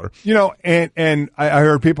Bridgewater. And I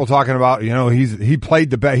heard people talking about, he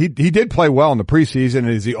played the best. He did play well in the preseason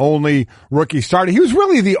and is the only rookie starter. He was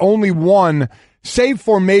really the only one, save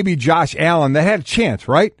for maybe Josh Allen, that had a chance,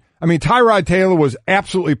 right? I mean, Tyrod Taylor was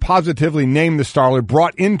absolutely positively named the starter,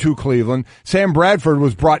 brought into Cleveland. Sam Bradford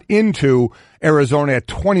was brought into Arizona at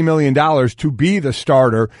 $20 million to be the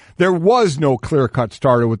starter. There was no clear-cut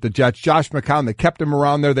starter with the Jets. Josh McCown, they kept him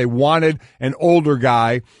around there. They wanted an older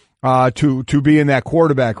guy. to be in that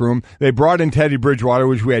quarterback room. They brought in Teddy Bridgewater,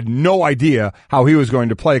 which we had no idea how he was going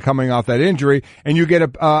to play coming off that injury. And you get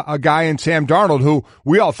a guy in Sam Darnold who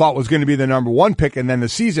we all thought was going to be the number one pick. And then the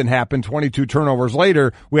season happened. 22 turnovers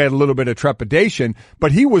later, we had a little bit of trepidation,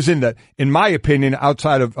 but he was in my opinion,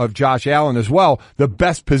 outside of Josh Allen as well, the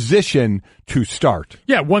best position to start.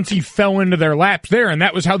 Yeah. Once he fell into their laps there. And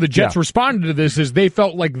that was how the Jets responded to this, is they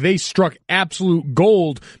felt like they struck absolute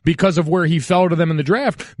gold because of where he fell to them in the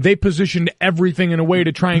draft. They positioned everything in a way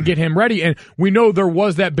to try and get him ready. And we know there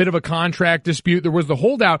was that bit of a contract dispute. There was the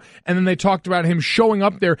holdout. And then they talked about him showing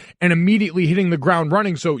up there and immediately hitting the ground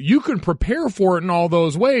running. So you can prepare for it in all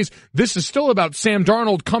those ways. This is still about Sam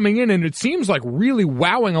Darnold coming in, and it seems like really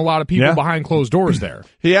wowing a lot of people behind closed doors there.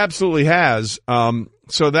 He absolutely has.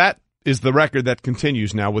 So that is the record that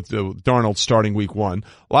continues now with Darnold starting week one.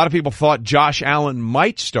 A lot of people thought Josh Allen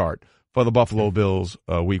might start for the Buffalo Bills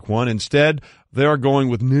week one. Instead, they are going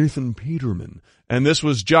with Nathan Peterman. And this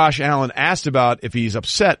was Josh Allen asked about if he's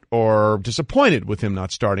upset or disappointed with him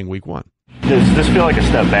not starting week one. Does this feel like a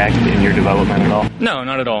step back in your development at all? No,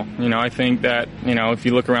 not at all. I think that, if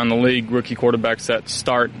you look around the league, rookie quarterbacks that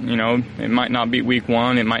start, it might not be week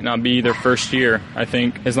one. It might not be their first year. I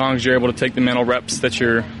think as long as you're able to take the mental reps that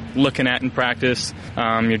you're looking at in practice,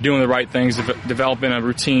 you're doing the right things, developing a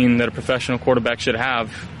routine that a professional quarterback should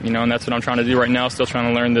have, and that's what I'm trying to do right now, still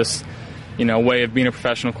trying to learn this, way of being a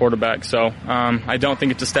professional quarterback. So I don't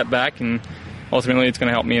think it's a step back, and ultimately it's going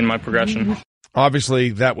to help me in my progression.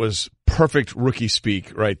 Obviously, that was perfect rookie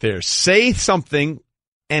speak right there. Say something,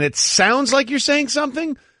 and it sounds like you're saying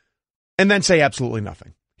something, and then say absolutely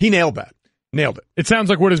nothing. He nailed that. Nailed it. It sounds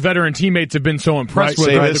like what his veteran teammates have been so impressed with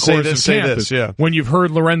throughout the course of camp. When you've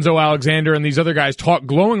heard Lorenzo Alexander and these other guys talk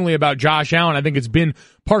glowingly about Josh Allen, I think it's been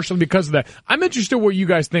partially because of that. I'm interested what you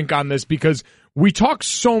guys think on this, because we talk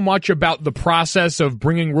so much about the process of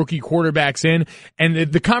bringing rookie quarterbacks in, and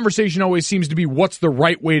the conversation always seems to be what's the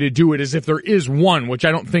right way to do it, as if there is one, which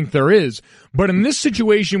I don't think there is. But in this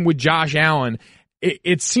situation with Josh Allen,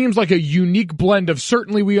 it seems like a unique blend of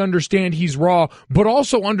certainly we understand he's raw, but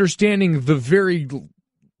also understanding the very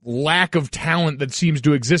lack of talent that seems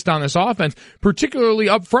to exist on this offense, particularly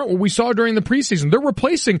up front, what we saw during the preseason. They're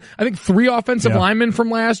replacing, I think, 3 offensive linemen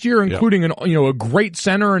from last year, including a great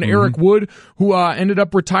center and Eric Wood, who ended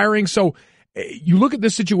up retiring. So you look at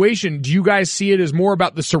this situation, do you guys see it as more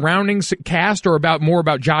about the surrounding cast or more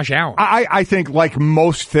about Josh Allen? I think, like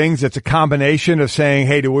most things, it's a combination of saying,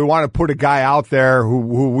 hey, do we want to put a guy out there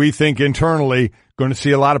who we think internally going to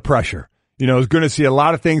see a lot of pressure? Is going to see a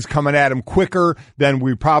lot of things coming at him quicker than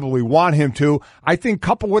we probably want him to. I think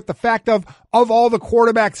coupled with the fact of all the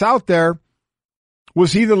quarterbacks out there,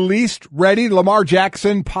 was he the least ready? Lamar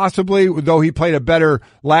Jackson, possibly, though he played a better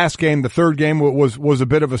last game. The third game was a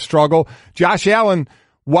bit of a struggle. Josh Allen,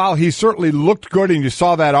 while he certainly looked good and you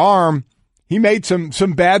saw that arm, he made some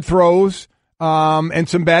bad throws, and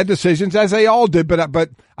some bad decisions, as they all did. But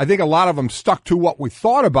I think a lot of them stuck to what we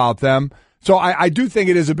thought about them. So I do think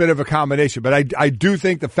it is a bit of a combination, but I do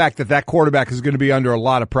think the fact that quarterback is going to be under a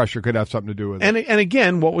lot of pressure could have something to do with it. And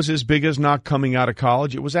again, what was his biggest knock coming out of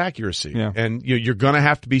college? It was accuracy. Yeah. And you're going to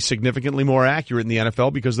have to be significantly more accurate in the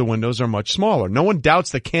NFL because the windows are much smaller. No one doubts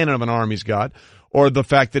the cannon of an arm he's got, or the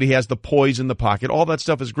fact that he has the poise in the pocket. All that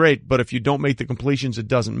stuff is great, but if you don't make the completions, it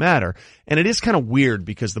doesn't matter. And it is kind of weird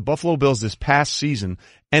because the Buffalo Bills this past season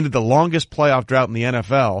ended the longest playoff drought in the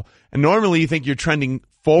NFL, and normally you think you're trending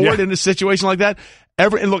forward in a situation like that.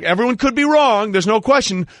 And look, everyone could be wrong, there's no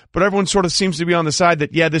question, but everyone sort of seems to be on the side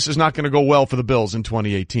that, this is not going to go well for the Bills in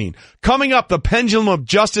 2018. Coming up, the pendulum of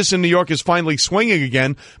justice in New York is finally swinging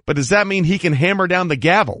again, but does that mean he can hammer down the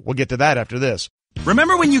gavel? We'll get to that after this.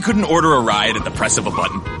 Remember when you couldn't order a ride at the press of a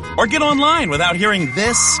button? Or get online without hearing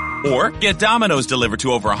this? Or get Domino's delivered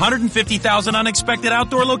to over 150,000 unexpected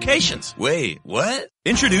outdoor locations? Wait, what?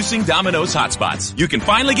 Introducing Domino's Hotspots. You can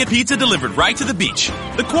finally get pizza delivered right to the beach,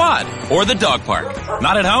 the quad, or the dog park.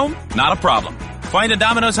 Not at home? Not a problem. Find a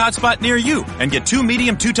Domino's hotspot near you and get 2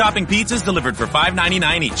 medium 2-topping pizzas delivered for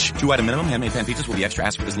 $5.99 each. 2-item minimum. Handmade pan pizzas will be extra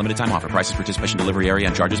asked for this limited time offer. Prices, participation, delivery area,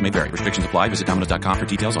 and charges may vary. Restrictions apply. Visit Domino's.com for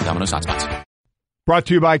details on Domino's Hotspots. Brought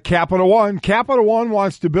to you by Capital One. Capital One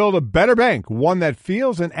wants to build a better bank, one that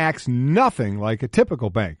feels and acts nothing like a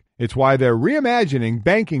typical bank. It's why they're reimagining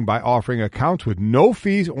banking by offering accounts with no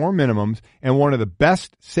fees or minimums and one of the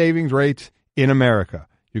best savings rates in America.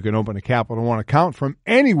 You can open a Capital One account from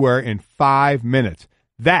anywhere in 5 minutes.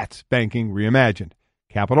 That's banking reimagined.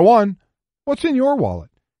 Capital One, what's in your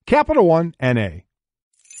wallet? Capital One, N.A.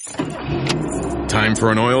 Time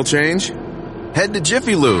for an oil change? Head to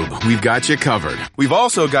Jiffy Lube. We've got you covered. We've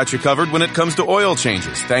also got you covered when it comes to oil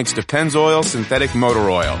changes, thanks to Pennzoil Synthetic Motor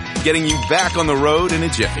Oil, getting you back on the road in a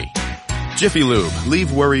jiffy. Jiffy Lube.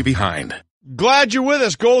 Leave worry behind. Glad you're with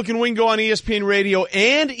us. Golic and Wingo on ESPN Radio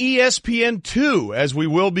and ESPN2 as we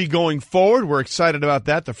will be going forward. We're excited about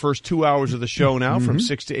that. The first 2 hours of the show now from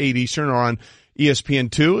 6 to 8 Eastern are on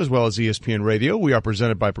ESPN2 as well as ESPN Radio. We are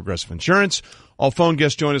presented by Progressive Insurance. All phone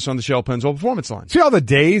guests join us on the Shell Pennzoil Performance Line. See all the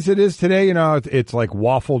days it is today? You know, it's like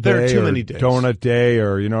waffle day there are too many days. Donut day,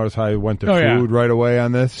 or you notice how I went to food right away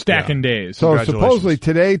on this? Stacking days. So supposedly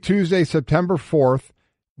today, Tuesday, September 4th,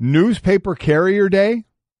 Newspaper Carrier Day.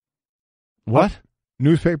 What?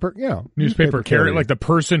 Newspaper carrier, like the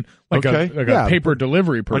person, like a paper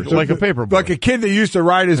delivery person. Like a paper boy. Like a kid that used to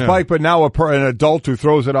ride his bike, but now an adult who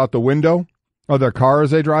throws it out the window of their car as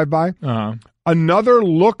they drive by. Uh-huh. Another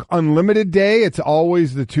Look Unlimited Day. It's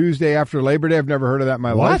always the Tuesday after Labor Day. I've never heard of that in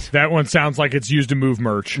my life. That one sounds like it's used to move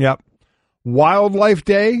merch. Yep. Wildlife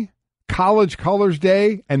Day, College Colors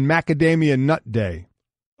Day, and Macadamia Nut Day.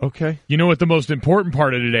 Okay. You know what the most important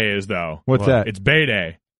part of today is, though? What's that? It's Bay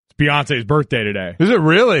Day. Beyonce's birthday today. Is it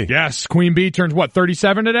really? Yes. Queen Bee turns,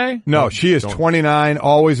 37 today? No, she is 29,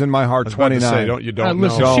 always in my heart, 29.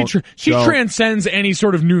 Listen, she transcends any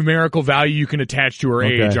sort of numerical value you can attach to her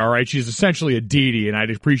age, all right? She's essentially a deity, and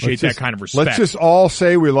I'd appreciate that kind of respect. Let's just all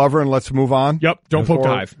say we love her and let's move on. Yep, don't poke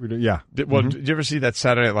dive. Yeah. Did you ever see that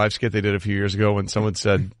Saturday Night Live skit they did a few years ago when someone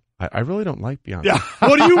said, I really don't like Beyonce. Yeah.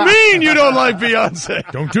 What do you mean you don't like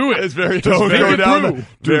Beyonce? Don't do it. It's very don't very go down true.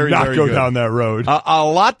 that. Do not very go good. down that road. A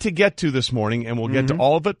lot to get to this morning, and we'll get to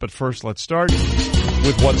all of it. But first, let's start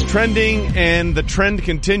with what's trending, and the trend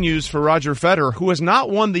continues for Roger Federer, who has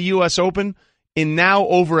not won the U.S. Open in now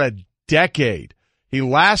over a decade. He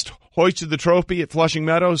last hoisted the trophy at Flushing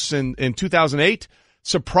Meadows in 2008.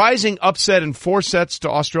 Surprising upset in 4 sets to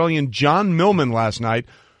Australian John Millman last night.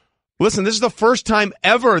 Listen, this is the first time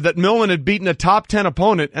ever that Millman had beaten a top 10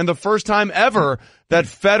 opponent, and the first time ever that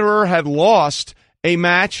Federer had lost a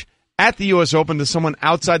match at the U.S. Open to someone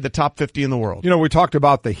outside the top 50 in the world. You know, we talked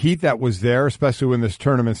about the heat that was there, especially when this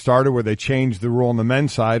tournament started, where they changed the rule on the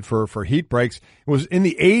men's side for heat breaks. It was in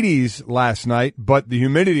the 80s last night, but the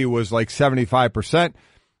humidity was like 75%.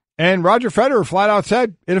 And Roger Federer flat out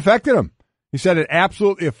said it affected him. He said it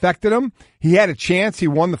absolutely affected him. He had a chance. He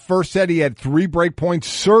won the first set. He had 3 break points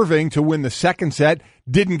serving to win the second set.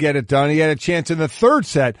 Didn't get it done. He had a chance in the third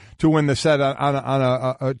set to win the set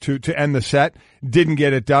to end the set. Didn't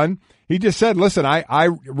get it done. He just said, listen, I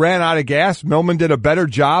ran out of gas. Millman did a better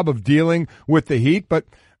job of dealing with the heat, but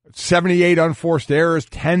 78 unforced errors,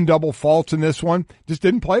 10 double faults in this one. Just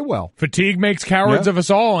didn't play well. Fatigue makes cowards of us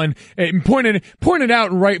all, and pointed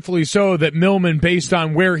out, and rightfully so, that Millman, based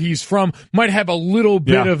on where he's from, might have a little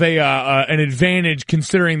bit of an advantage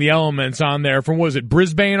considering the elements on there from,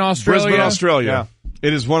 Brisbane, Australia? Brisbane, Australia. Yeah.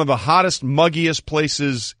 It is one of the hottest, muggiest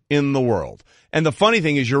places in the world. And the funny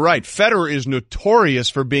thing is, you're right, Federer is notorious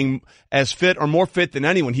for being as fit or more fit than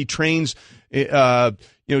anyone. He trains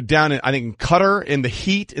down in, I think, in Qatar in the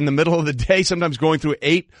heat in the middle of the day, sometimes going through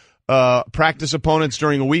 8 practice opponents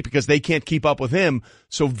during a week because they can't keep up with him.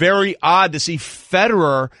 So very odd to see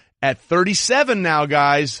Federer at 37 now,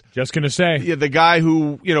 guys. Just going to say. Yeah, the guy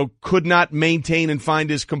who, could not maintain and find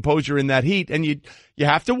his composure in that heat. And you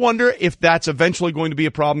have to wonder if that's eventually going to be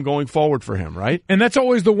a problem going forward for him, right? And that's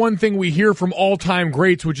always the one thing we hear from all-time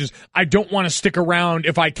greats, which is, I don't want to stick around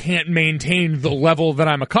if I can't maintain the level that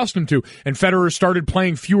I'm accustomed to. And Federer started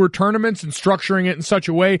playing fewer tournaments and structuring it in such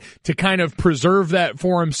a way to kind of preserve that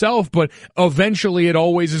for himself, but eventually it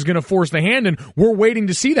always is going to force the hand, and we're waiting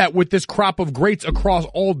to see that with this crop of greats across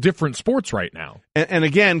all different sports right now. And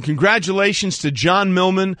again, congratulations to John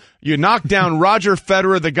Millman. You knocked down Roger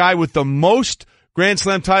Federer, the guy with the most Grand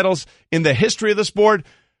Slam titles in the history of the sport,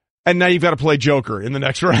 and now you've got to play Joker in the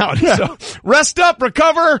next round. So rest up,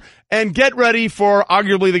 recover, and get ready for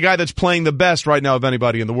arguably the guy that's playing the best right now of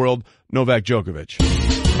anybody in the world, Novak Djokovic.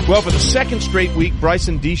 Well, for the second straight week,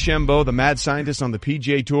 Bryson DeChambeau, the mad scientist on the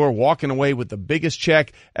PGA Tour, walking away with the biggest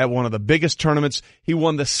check at one of the biggest tournaments. He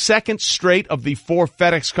won the second straight of the 4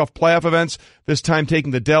 FedEx Cup playoff events, this time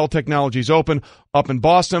taking the Dell Technologies Open up in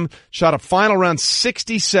Boston. Shot a final round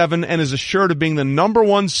 67 and is assured of being the number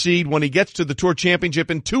 1 seed when he gets to the Tour Championship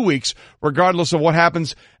in 2 weeks, regardless of what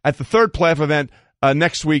happens at the third playoff event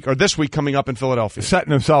next week or this week coming up in Philadelphia.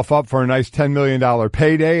 Setting himself up for a nice $10 million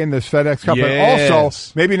payday in this FedEx Cup. Yes. And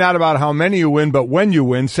also, maybe not about how many you win, but when you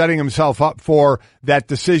win, setting himself up for that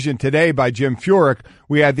decision today by Jim Furyk,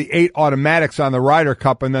 we had the 8 automatics on the Ryder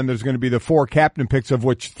Cup, and then there's going to be the 4 captain picks, of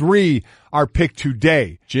which 3 are picked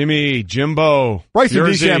today. Jimbo, Bryson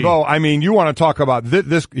DeChambeau. I mean, you want to talk about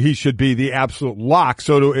this? He should be the absolute lock.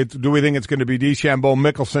 So do we think it's going to be DeChambeau,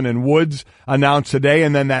 Mickelson, and Woods announced today,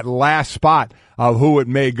 and then that last spot of who it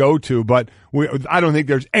may go to? But I don't think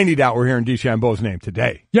there's any doubt we're hearing DeChambeau's name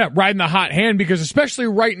today. Yeah, riding the hot hand, because especially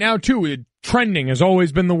right now too, trending has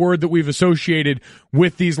always been the word that we've associated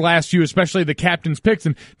with these last few, especially the captain's picks.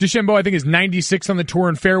 And DeChambeau, I think, is 96 on the tour,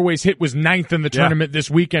 and fairways hit was 9th in the tournament this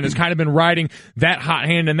weekend. Has kind of been riding that hot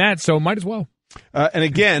hand and that, so might as well. And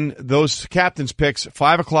again, those captain's picks,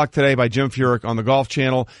 5 o'clock today by Jim Furyk on the Golf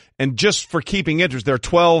Channel. And just for keeping interest, there are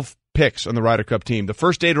 12 picks on the Ryder Cup team. The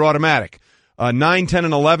first 8 are automatic. 9, 10,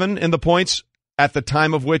 and 11 in the points at the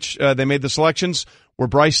time of which they made the selections were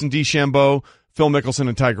Bryson DeChambeau, Phil Mickelson,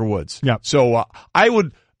 and Tiger Woods. Yeah. So I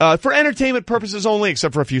would, for entertainment purposes only,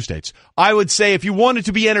 except for a few states, I would say if you wanted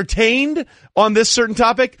to be entertained on this certain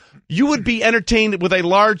topic, you would be entertained with a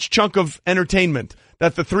large chunk of entertainment.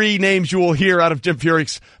 That the 3 names you will hear out of Jim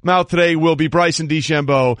Furyk's mouth today will be Bryson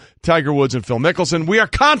DeChambeau, Tiger Woods, and Phil Mickelson. We are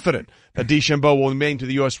confident that DeChambeau will remain to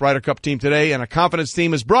the U.S. Ryder Cup team today, and a confidence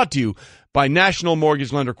team is brought to you by National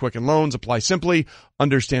Mortgage Lender Quicken Loans. Apply simply,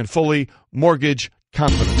 understand fully, mortgage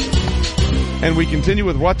confidence. And we continue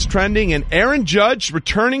with what's trending, and Aaron Judge,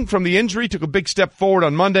 returning from the injury, took a big step forward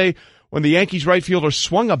on Monday when the Yankees right fielder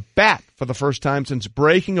swung a bat for the first time since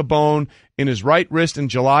breaking a bone in his right wrist in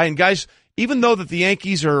July. And guys, even though that the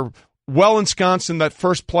Yankees are well ensconced in that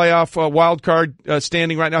first playoff wild card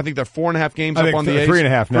standing right now, I think they're 4.5 games up on the A's.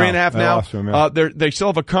 3.5 now. 3.5 now. They still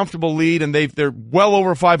have a comfortable lead, and they're well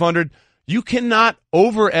over 500. You cannot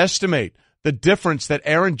overestimate the difference that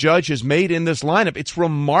Aaron Judge has made in this lineup. It's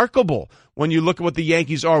remarkable when you look at what the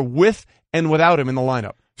Yankees are with and without him in the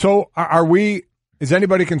lineup. So is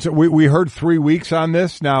anybody concerned? We heard 3 weeks on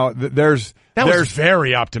this. Now, there's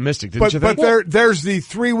very optimistic, didn't you think? But there's the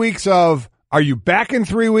 3 weeks of, are you back in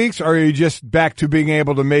 3 weeks, or are you just back to being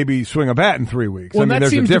able to maybe swing a bat in 3 weeks? Well, that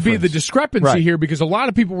seems to be the discrepancy here, because a lot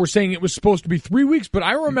of people were saying it was supposed to be 3 weeks, but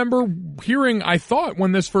I remember hearing, I thought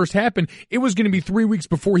when this first happened, it was going to be 3 weeks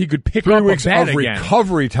before he could pick up a bat again. 3 weeks of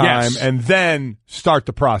recovery time, and then start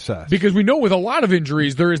the process. Because we know with a lot of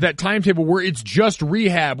injuries, there is that timetable where it's just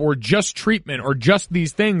rehab or just treatment or just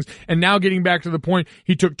these things, and now getting back to the point,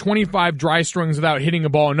 he took 25 dry strings without hitting a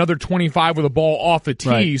ball, another 25 with a ball off the tee,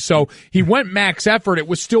 right. So he went max effort.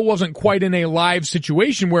 It still wasn't quite in a live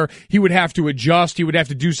situation where he would have to adjust. He would have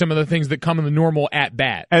to do some of the things that come in the normal at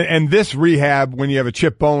bat. And this rehab, when you have a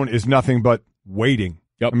chip bone, is nothing but waiting.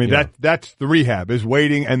 Yep. I mean, that's the rehab, is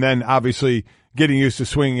waiting, and then obviously getting used to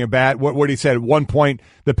swinging a bat. What he said, at one point,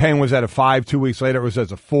 the pain was at a 5. 2 weeks later, it was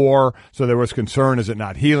at a 4. So there was concern, is it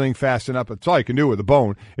not healing fast enough? That's all you can do with a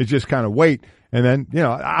bone. It's just kind of wait. And then,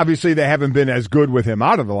 obviously they haven't been as good with him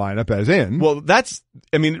out of the lineup as in. Well,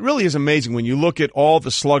 it really is amazing when you look at all the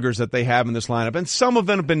sluggers that they have in this lineup. And some of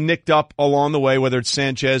them have been nicked up along the way, whether it's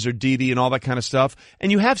Sanchez or Didi and all that kind of stuff.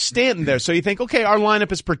 And you have Stanton there. So you think, okay, our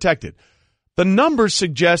lineup is protected. The numbers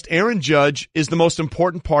suggest Aaron Judge is the most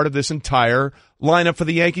important part of this entire lineup for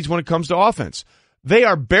the Yankees when it comes to offense. They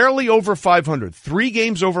are barely over 500, 3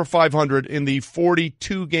 games over 500 in the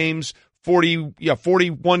 42 games,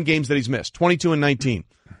 41 games that he's missed, 22 and 19.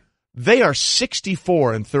 They are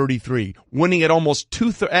 64 and 33, winning at almost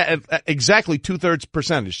exactly 2/3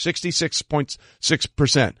 percentage,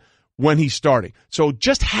 66.6% when he's starting. So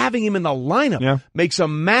just having him in the lineup makes a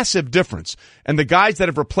massive difference. And the guys that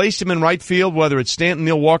have replaced him in right field, whether it's Stanton,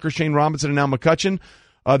 Neil Walker, Shane Robinson, and now McCutchen,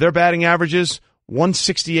 their batting averages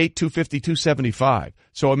 168, 250, 275.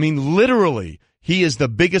 So, I mean, literally, he is the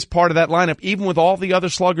biggest part of that lineup, even with all the other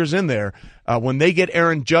sluggers in there. When they get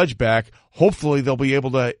Aaron Judge back, hopefully they'll be able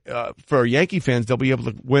to, for Yankee fans, they'll be able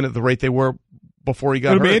to win at the rate they were before he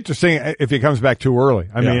got hurt. It'll be interesting if he comes back too early.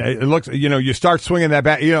 I mean, it looks, you start swinging that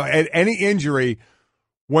bat, at any injury,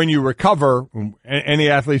 when you recover, any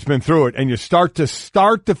athlete's been through it, and you start to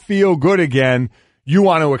feel good again, you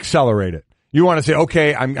want to accelerate it. You want to say,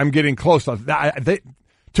 okay, I'm getting close. To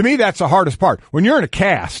me, that's the hardest part. When you're in a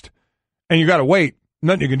cast and you got to wait,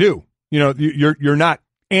 nothing you can do. You're not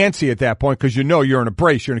antsy at that point because you're in a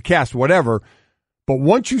brace, you're in a cast, whatever. But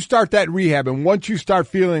once you start that rehab and once you start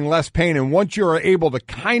feeling less pain and once you're able to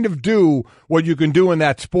kind of do what you can do in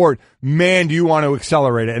that sport, man, do you want to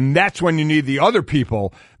accelerate it. And that's when you need the other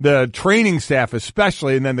people, the training staff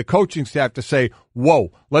especially, and then the coaching staff to say,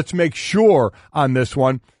 whoa, let's make sure on this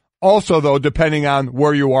one. Also, though, depending on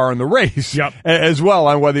where you are in the race as well,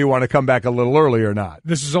 on whether you want to come back a little early or not.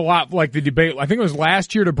 This is a lot like the debate. I think it was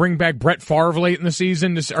last year to bring back Brett Favre late in the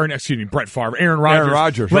season, Brett Favre, Aaron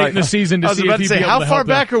Rodgers late in the season to see if he'd be able how to far help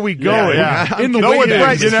back are we going? In the Go with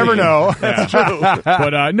Brett, you never know. That's true.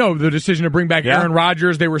 But no, the decision to bring back Aaron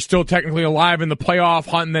Rodgers, they were still technically alive in the playoff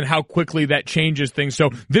hunt, and then how quickly that changes things.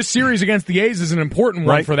 So this series against the A's is an important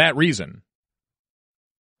one for that reason.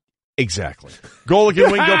 Exactly. Golic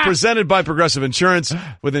and Wingo presented by Progressive Insurance,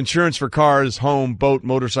 with insurance for cars, home, boat,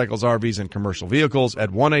 motorcycles, RVs, and commercial vehicles at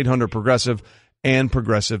 1-800-PROGRESSIVE and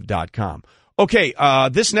Progressive.com. Okay,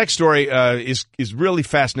 this next story is really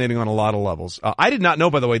fascinating on a lot of levels. I did not know,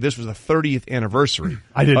 by the way, this was the 30th anniversary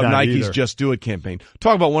of Nike's Just Do It campaign.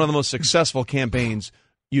 Talk about one of the most successful campaigns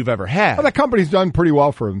you've ever had. Well, that company's done pretty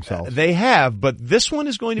well for themselves. They have, but this one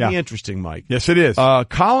is going to be interesting, Mike. Yes, it is.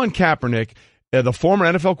 Colin Kaepernick, the former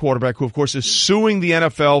NFL quarterback, who, of course, is suing the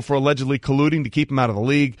NFL for allegedly colluding to keep him out of the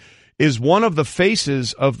league, is one of the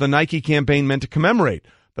faces of the Nike campaign meant to commemorate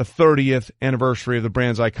the 30th anniversary of the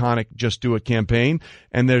brand's iconic Just Do It campaign.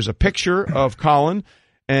 And there's a picture of Colin,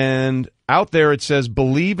 and out there it says,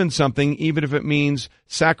 "Believe in something, even if it means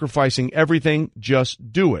sacrificing everything,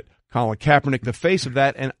 just do it." Colin Kaepernick, the face of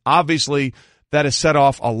that, and obviously that has set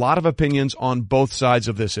off a lot of opinions on both sides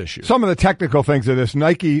of this issue. Some of the technical things of this,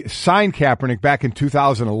 Nike signed Kaepernick back in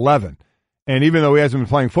 2011, and even though he hasn't been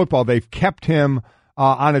playing football, they've kept him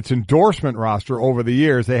on its endorsement roster over the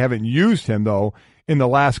years. They haven't used him, though, in the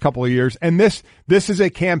last couple of years. And this is a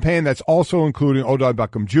campaign that's also including Odell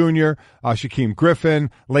Beckham Jr., Shaquem Griffin,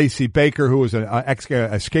 Lacey Baker, who was a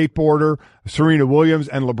skateboarder, Serena Williams,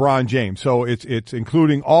 and LeBron James. So it's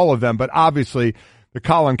including all of them, but obviously the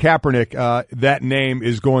Colin Kaepernick, that name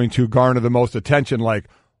is going to garner the most attention. Like,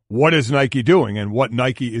 what is Nike doing? And what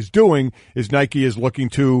Nike is doing is Nike is looking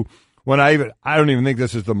to, I don't even think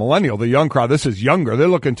this is the millennial, the young crowd. This is younger. They're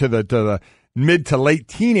looking to the mid to late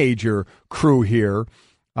teenager crew here,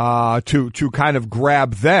 to kind of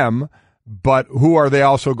grab them. But who are they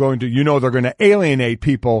also going to, they're going to alienate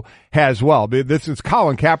people as well. This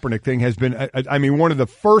Colin Kaepernick thing has been, one of the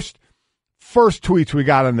first tweets we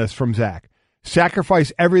got on this from Zach.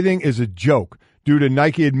 Sacrifice everything is a joke due to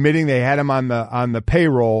Nike admitting they had him on the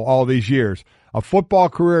payroll all these years. A football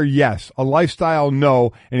career, yes. A lifestyle,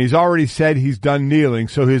 no. And he's already said he's done kneeling,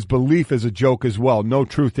 so his belief is a joke as well. No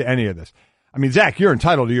truth to any of this. Zach, you're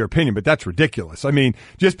entitled to your opinion, but that's ridiculous.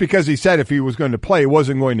 Just because he said if he was going to play, he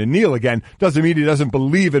wasn't going to kneel again, doesn't mean he doesn't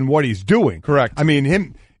believe in what he's doing. Correct.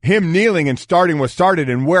 Him kneeling and starting what started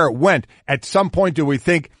and where it went, at some point do we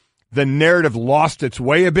think the narrative lost its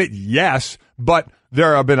way a bit? Yes, but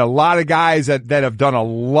there have been a lot of guys that have done a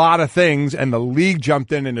lot of things, and the league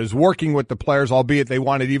jumped in and is working with the players, albeit they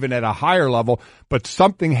want it even at a higher level. But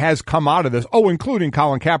something has come out of this. Oh, including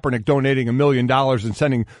Colin Kaepernick donating $1 million and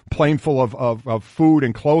sending plane full of food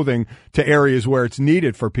and clothing to areas where it's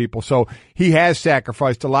needed for people. So he has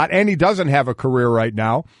sacrificed a lot, and he doesn't have a career right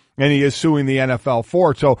now, and he is suing the NFL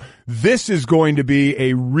for it. So this is going to be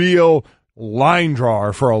a real line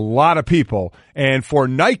drawer for a lot of people. And for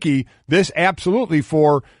Nike, this absolutely,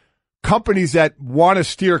 for companies that want to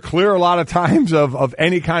steer clear a lot of times of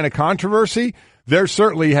any kind of controversy, they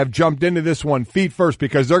certainly have jumped into this one feet first,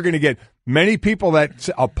 because they're going to get many people that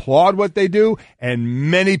applaud what they do and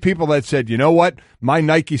many people that said, you know what, my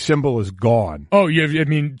Nike symbol is gone. Oh,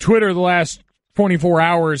 Twitter the last 24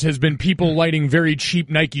 hours has been people lighting very cheap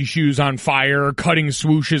Nike shoes on fire, cutting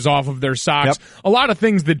swooshes off of their socks. A lot of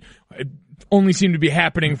things that only seem to be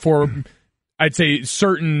happening for, I'd say,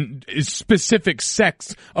 certain specific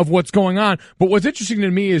sects of what's going on. But what's interesting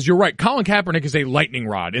to me is, you're right, Colin Kaepernick is a lightning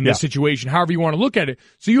rod in this situation, however you want to look at it.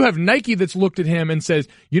 So you have Nike that's looked at him and says,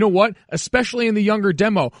 you know what, especially in the younger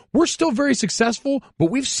demo, we're still very successful,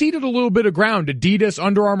 but we've ceded a little bit of ground. Adidas,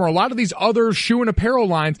 Under Armour, a lot of these other shoe and apparel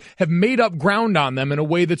lines have made up ground on them in a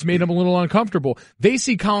way that's made them a little uncomfortable. They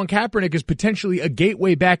see Colin Kaepernick as potentially a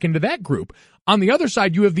gateway back into that group. On the other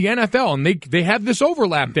side, you have the NFL, and they have this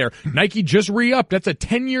overlap there. Nike just re-upped. That's a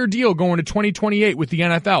 10-year deal going to 2028 with the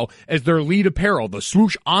NFL as their lead apparel, the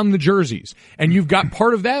swoosh on the jerseys. And you've got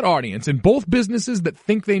part of that audience, and both businesses that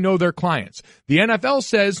think they know their clients. The NFL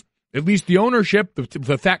says, at least the ownership,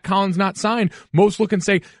 the fact Colin's not signed, most look and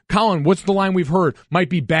say, Colin, what's the line we've heard? Might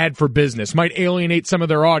be bad for business, might alienate some of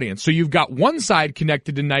their audience. So you've got one side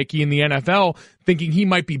connected to Nike in the NFL thinking he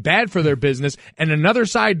might be bad for their business, and another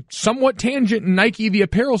side, somewhat tangent, Nike, the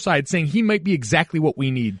apparel side, saying he might be exactly what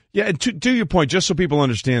we need. Yeah, and to your point, just so people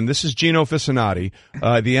understand, this is Gino Fiscinati,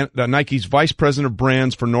 the Nike's Vice President of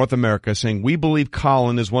Brands for North America, saying, we believe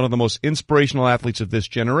Colin is one of the most inspirational athletes of this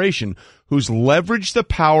generation who's leveraged the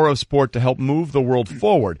power of sport to help move the world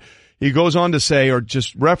forward. He goes on to say, or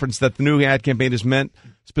just reference, that the new ad campaign is meant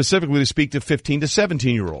specifically to speak to 15 to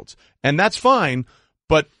 17-year-olds. And that's fine,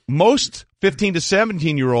 but most 15 to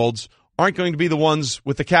 17-year-olds aren't going to be the ones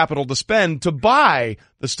with the capital to spend to buy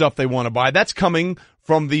the stuff they want to buy. That's coming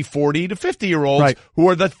from the 40 to 50-year-olds, right, who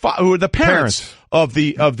are the parents of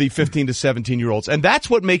the 15 to 17-year-olds. And that's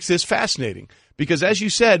what makes this fascinating. Because as you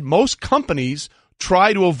said, most companies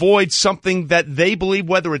try to avoid something that they believe,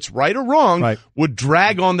 whether it's right or wrong, would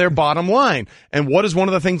drag on their bottom line. And what is one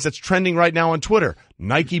of the things that's trending right now on Twitter?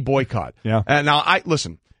 Nike boycott. Yeah. And now,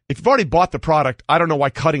 listen, if you've already bought the product, I don't know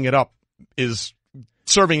why cutting it up is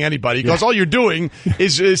serving anybody, because all you're doing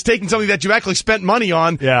is taking something that you actually spent money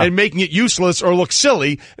on and making it useless or look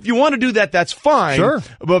silly. If you want to do that, that's fine. Sure.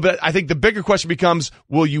 But I think the bigger question becomes,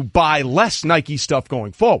 will you buy less Nike stuff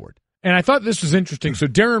going forward? And I thought this was interesting. So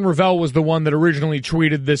Darren Ravel was the one that originally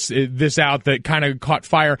tweeted this out that kind of caught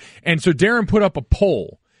fire. And so Darren put up a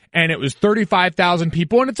poll, and it was 35,000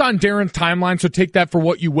 people, and it's on Darren's timeline, so take that for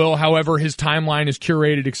what you will, however his timeline is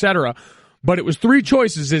curated, etc. But it was 3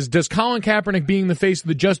 choices. Does Colin Kaepernick being the face of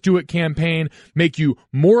the Just Do It campaign make you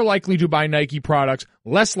more likely to buy Nike products,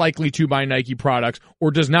 less likely to buy Nike products, or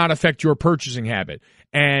does not affect your purchasing habit?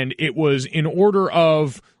 And it was in order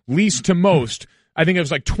of least to most. I think it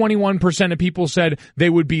was like 21% of people said they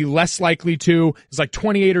would be less likely to. It's like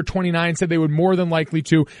 28 or 29 said they would more than likely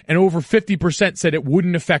to. And over 50% said it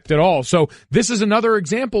wouldn't affect at all. So this is another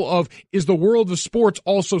example of, is the world of sports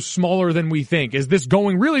also smaller than we think? Is this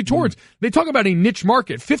going really towards, they talk about a niche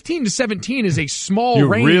market. 15 to 17 is a small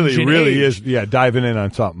range really age. is diving in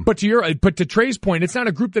on something. But to Trey's point, it's not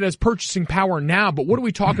a group that has purchasing power now, but what do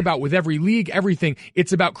we talk about with every league, everything?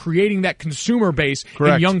 It's about creating that consumer base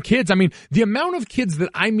in young kids. I mean, the amount of kids that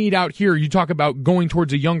I meet out here, you talk about going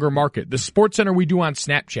towards a younger market, the Sports Center we do on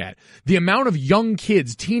Snapchat, the amount of young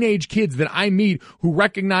kids, teenage kids that I meet who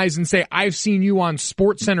recognize and say, I've seen you on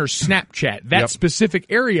Sports Center Snapchat, that specific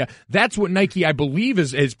area, that's what Nike, I believe,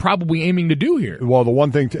 is probably aiming to do here. Well, the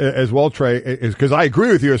one thing as well, Trey, is because I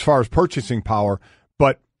agree with you as far as purchasing power,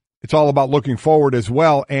 but it's all about looking forward as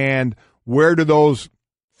well. And where do those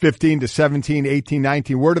 15 to 17, 18,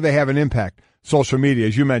 19, where do they have an impact? Social media,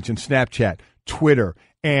 as you mentioned, Snapchat, Twitter,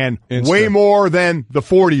 and way more than the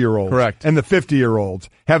 40-year-olds. Correct. And the 50-year-olds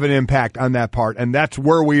have an impact on that part. And that's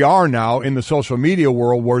where we are now in the social media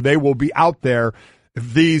world, where they will be out there,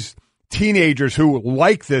 these teenagers who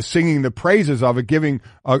like this, singing the praises of it, giving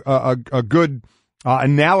a good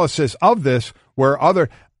analysis of this, where other...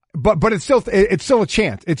 But it's still a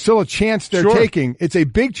chance. It's still a chance they're taking. It's a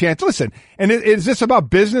big chance. Listen, and is this about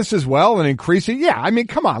business as well and increasing? Yeah, I mean,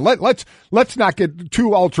 come on. Let's not get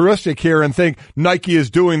too altruistic here and think Nike is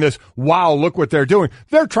doing this. Wow, look what they're doing.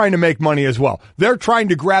 They're trying to make money as well. They're trying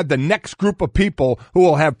to grab the next group of people who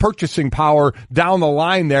will have purchasing power down the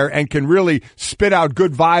line there and can really spit out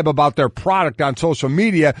good vibe about their product on social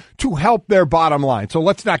media to help their bottom line. So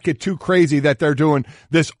let's not get too crazy that they're doing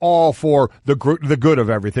this all for the good of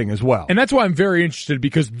everything as well. And that's why I'm very interested,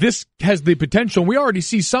 because this has the potential, and we already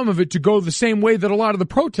see some of it, to go the same way that a lot of the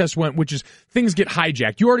protests went, which is things get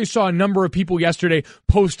hijacked. You already saw a number of people yesterday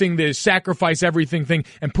posting the sacrifice everything thing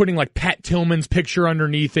and putting like Pat Tillman's picture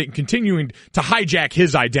underneath it and continuing to hijack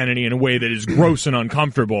his identity in a way that is gross and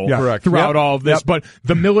uncomfortable throughout all of this. But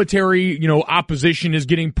the military, opposition is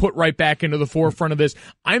getting put right back into the forefront of this.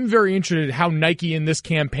 I'm very interested in how Nike in this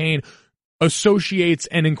campaign associates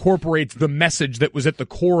and incorporates the message that was at the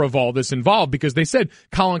core of all this involved, because they said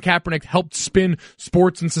Colin Kaepernick helped spin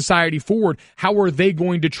sports and society forward. How are they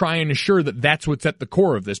going to try and ensure that that's what's at the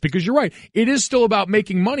core of this? Because you're right, it is still about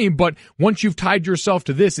making money, but once you've tied yourself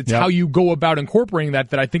to this, it's how you go about incorporating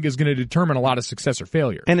that I think is going to determine a lot of success or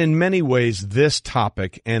failure. And in many ways, this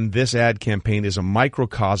topic and this ad campaign is a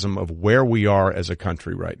microcosm of where we are as a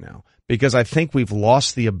country right now, because I think we've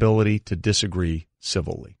lost the ability to disagree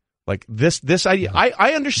civilly. Like this idea,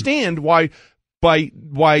 I understand why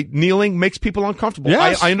kneeling makes people uncomfortable.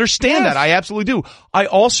 Yes. I understand that. I absolutely do. I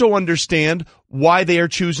also understand why they are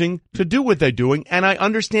choosing to do what they're doing. And I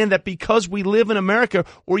understand that because we live in America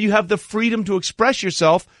where you have the freedom to express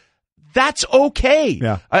yourself, That's okay.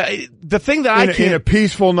 Yeah. The thing that in a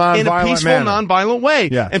peaceful, nonviolent way.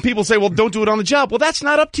 Yeah. And people say, well, don't do it on the job. Well, that's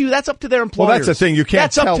not up to you. That's up to their employers. Well, that's the thing. You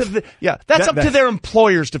can't tell. That's up to their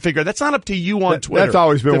employers to figure. That's not up to you on Twitter. That's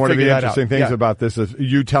always been one of the interesting things about this is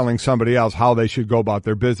you telling somebody else how they should go about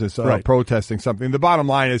their business, protesting something. The bottom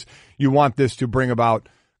line is you want this to bring about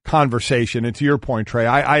conversation. And to your point, Trey,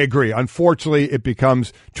 I agree. Unfortunately, it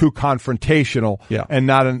becomes too confrontational and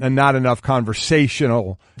not enough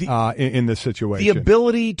conversational in this situation. The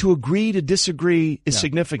ability to agree to disagree is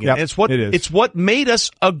significant. Yep, It's what made us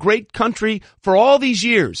a great country for all these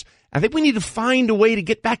years. I think we need to find a way to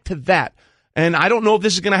get back to that. And I don't know if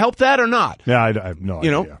this is going to help that or not. Yeah, I have no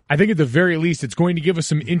idea. I think at the very least, it's going to give us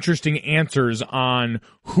some interesting answers on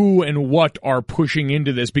who and what are pushing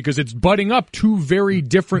into this, because it's butting up two very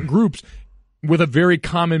different groups with a very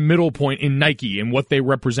common middle point in Nike and what they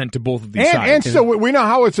represent to both of these sides. And still, we know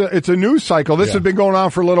how it's a news cycle. This has been going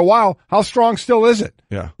on for a little while. How strong still is it?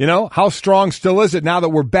 Yeah. How strong still is it now that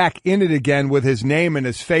we're back in it again with his name and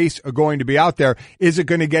his face are going to be out there? Is it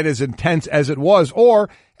going to get as intense as it was? Or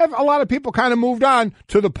have a lot of people kind of moved on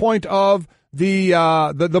to the point of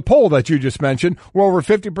the poll that you just mentioned, where over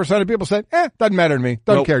 50% of people said, doesn't matter to me.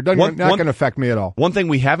 Don't care. Not going to affect me at all. One thing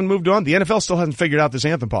we haven't moved on, the NFL still hasn't figured out this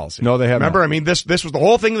anthem policy. No, they haven't. Remember, I mean, this was the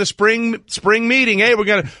whole thing of the spring meeting. Hey, we're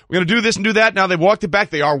gonna do this and do that. Now they've walked it back.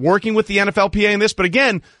 They are working with the NFLPA in this, but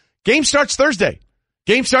again, game starts Thursday.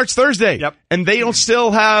 Yep. And they don't still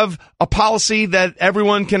have a policy that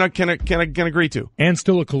everyone can agree to. And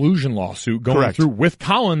still a collusion lawsuit going through with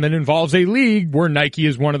Colin that involves a league where Nike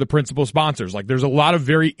is one of the principal sponsors. Like, there's a lot of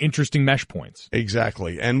very interesting mesh points.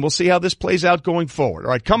 Exactly. And we'll see how this plays out going forward.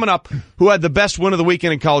 All right, coming up, who had the best win of the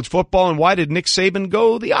weekend in college football, and why did Nick Saban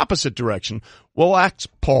go the opposite direction? We'll ask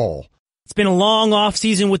Paul. It's been a long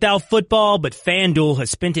off-season without football, but FanDuel has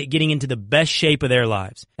spent it getting into the best shape of their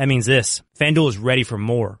lives. That means this: FanDuel is ready for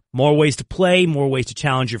more. More ways to play, more ways to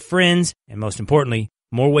challenge your friends, and most importantly,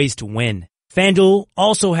 more ways to win. FanDuel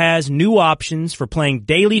also has new options for playing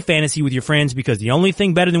daily fantasy with your friends, because the only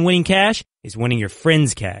thing better than winning cash is winning your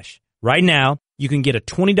friends' cash. Right now, you can get a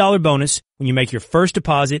 $20 bonus when you make your first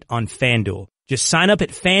deposit on FanDuel. Just sign up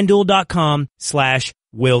at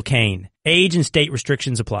FanDuel.com/Will Kane. Age and state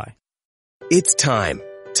restrictions apply. It's time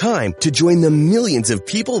to join the millions of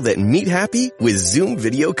people that meet happy with Zoom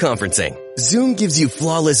video conferencing. Zoom gives you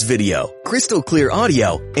flawless video, crystal clear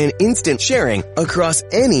audio, and instant sharing across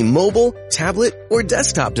any mobile, tablet, or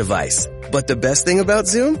desktop device. But the best thing about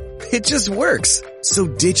Zoom? It just works. So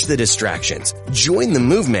ditch the distractions, join the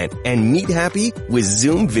movement, and meet happy with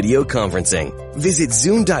Zoom video conferencing. Visit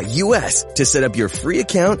Zoom.us to set up your free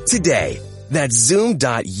account today. That's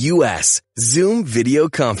Zoom.us. Zoom video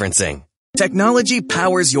conferencing. Technology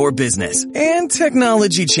powers your business, and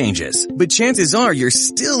technology changes. But chances are you're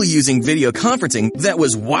still using video conferencing that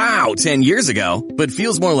was wow 10 years ago, but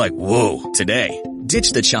feels more like whoa today.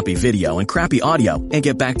 Ditch the choppy video and crappy audio and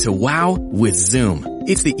get back to wow with Zoom.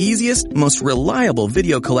 It's the easiest, most reliable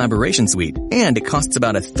video collaboration suite, and it costs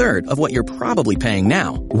about a third of what you're probably paying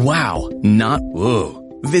now. Wow, not whoa.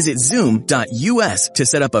 Visit Zoom.us to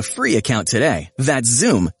set up a free account today. That's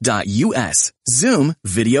Zoom.us. Zoom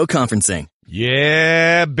video conferencing.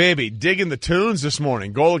 Yeah, baby. Digging the tunes this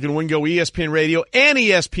morning. Golic and Wingo, ESPN Radio and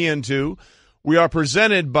ESPN2. We are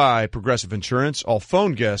presented by Progressive Insurance. All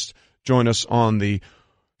phone guests join us on the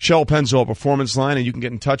Shell Pennzoil Performance Line, and you can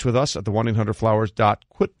get in touch with us at the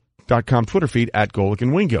 1-800-Flowers.com Twitter feed at Golic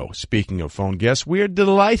and Wingo. Speaking of phone guests, we are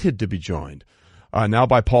delighted to be joined now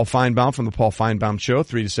by Paul Finebaum from the Paul Finebaum Show,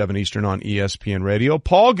 3 to 7 Eastern on ESPN Radio.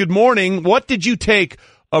 Paul, good morning. What did you take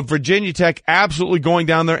of Virginia Tech absolutely going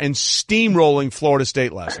down there and steamrolling Florida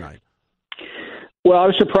State last night? Well, I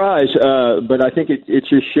was surprised, but I think it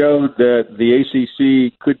just showed that the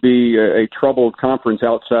ACC could be a troubled conference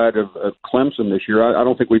outside of Clemson this year. I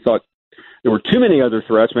don't think we thought there were too many other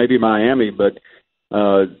threats, maybe Miami, but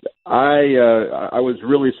I was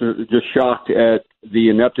really just shocked at the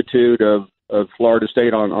ineptitude of Florida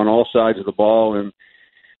State on all sides of the ball, and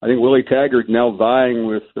I think Willie Taggart now vying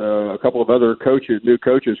with a couple of other new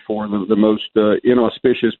coaches for the most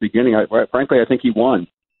inauspicious beginning. Frankly, I think he won.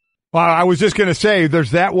 Well, I was just going to say,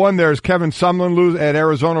 there's that one. There's Kevin Sumlin at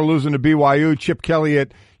Arizona losing to BYU, Chip Kelly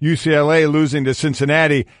at UCLA losing to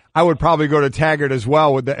Cincinnati. I would probably go to Taggart as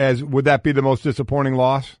well. Would that be the most disappointing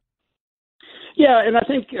loss? Yeah, and I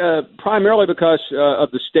think primarily because of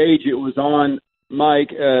the stage it was on,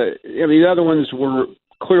 Mike. The other ones were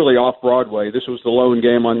clearly off Broadway. This was the lone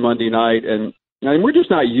game on Monday night, and we're just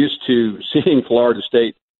not used to seeing Florida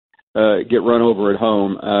State get run over at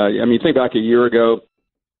home. Think back a year ago,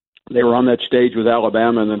 they were on that stage with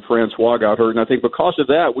Alabama, and then Francois got hurt, and I think because of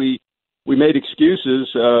that, we we made excuses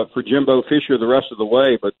for Jimbo Fisher the rest of the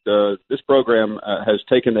way, but this program has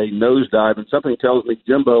taken a nosedive, and something tells me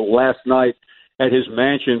Jimbo last night at his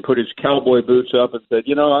mansion put his cowboy boots up and said,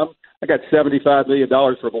 I got $75 million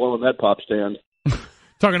for blowing that pop stand.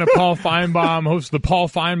 Talking to Paul Finebaum, host of the Paul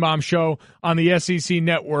Finebaum Show on the SEC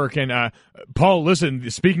Network. And Paul, listen,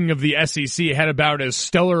 speaking of the SEC, it had about as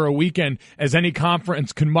stellar a weekend as any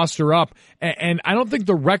conference can muster up. And I don't think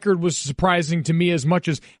the record was surprising to me as much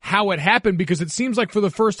as how it happened, because it seems like for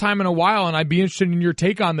the first time in a while, and I'd be interested in your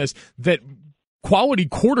take on this, that quality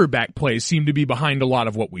quarterback plays seem to be behind a lot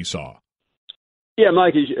of what we saw. Yeah,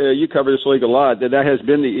 Mike, you cover this league a lot. That has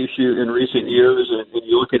been the issue in recent years. And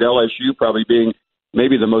you look at LSU probably being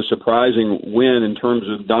maybe the most surprising win in terms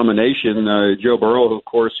of domination. Joe Burrow, who, of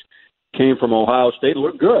course, came from Ohio State,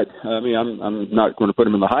 looked good. I mean, I'm not going to put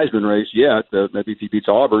him in the Heisman race yet. Maybe if he beats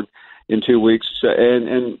Auburn in 2 weeks.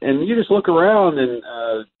 And you just look around, and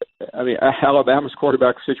Alabama's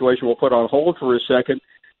quarterback situation we'll put on hold for a second.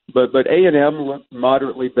 But A&M looked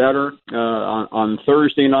moderately better on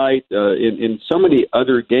Thursday night. In so many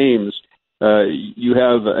other games, you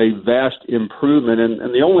have a vast improvement,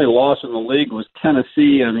 and the only loss in the league was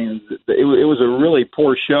Tennessee. I mean, it was a really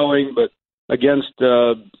poor showing, but against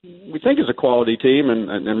we think is a quality team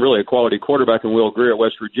and really a quality quarterback in Will Greer at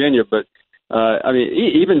West Virginia. But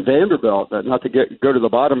even Vanderbilt, not to go to the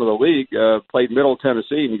bottom of the league, played Middle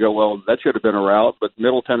Tennessee, and you go, well, that should have been a rout. But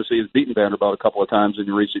Middle Tennessee has beaten Vanderbilt a couple of times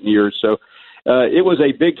in recent years, so it was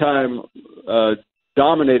a big time.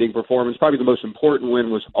 Dominating performance. Probably the most important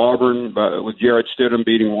win was Auburn with Jarrett Stidham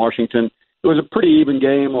beating Washington. It was a pretty even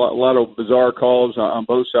game, a lot of bizarre calls on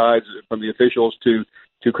both sides, from the officials to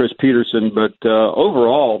Chris Peterson. But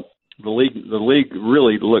overall, the league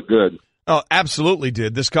really looked good. Oh, absolutely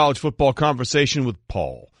did. This college football conversation with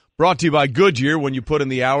Paul. Brought to you by Goodyear. When you put in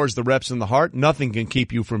the hours, the reps, and the heart, nothing can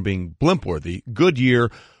keep you from being blimp-worthy. Goodyear,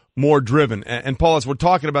 more driven. And Paul, as we're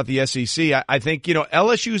talking about the SEC, I think,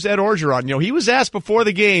 LSU's Ed Orgeron, he was asked before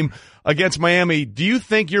the game against Miami, do you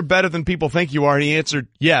think you're better than people think you are? And he answered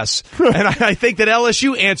yes. And I think that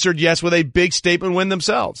LSU answered yes with a big statement win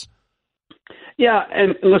themselves. Yeah,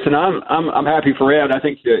 and listen, I'm happy for Ed. I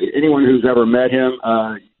think anyone who's ever met him,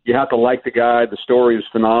 you have to like the guy. The story is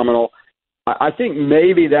phenomenal. I think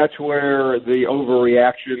maybe that's where the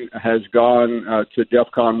overreaction has gone to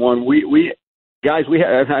DEFCON 1. Guys,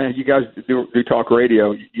 you guys do talk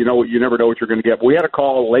radio. You never know what you're going to get. But we had a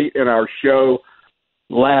call late in our show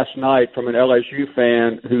last night from an LSU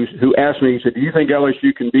fan who asked me, he said, do you think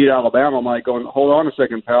LSU can beat Alabama? I'm like, going, hold on a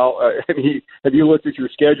second, pal. Have you looked at your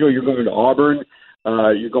schedule? You're going to Auburn.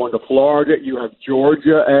 You're going to Florida. You have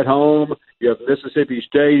Georgia at home. You have Mississippi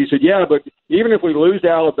State. He said, yeah, but even if we lose to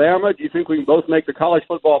Alabama, do you think we can both make the college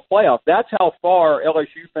football playoff? That's how far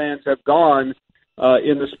LSU fans have gone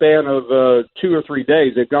in the span of 2 or 3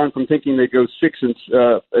 days. They've gone from thinking they'd go 6 and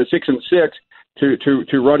 6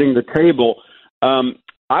 to running the table.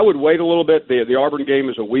 I would wait a little bit. The Auburn game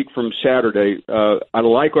is a week from Saturday. I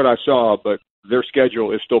like what I saw, but their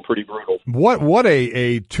schedule is still pretty brutal. What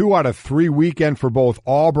a 2 out of 3 weekend for both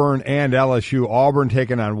Auburn and LSU. Auburn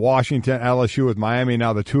taking on Washington, LSU with Miami.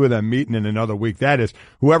 Now the two of them meeting in another week. That is,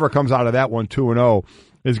 whoever comes out of that one 2-0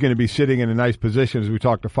 is going to be sitting in a nice position as we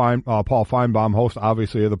talk to Paul Finebaum, host,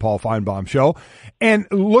 obviously, of the Paul Finebaum Show. And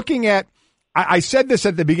looking at, I said this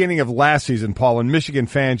at the beginning of last season, Paul, and Michigan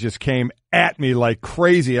fans just came at me like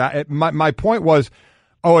crazy. My point was,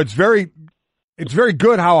 it's very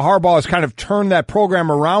good how Harbaugh has kind of turned that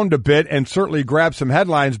program around a bit and certainly grabbed some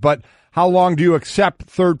headlines, but how long do you accept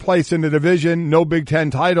third place in the division, no Big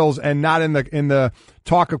Ten titles, and not in the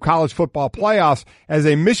talk of college football playoffs as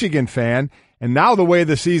a Michigan fan? And now the way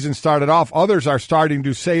the season started off, others are starting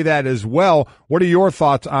to say that as well. What are your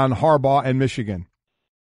thoughts on Harbaugh and Michigan?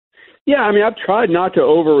 Yeah, I've tried not to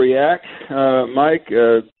overreact, Mike.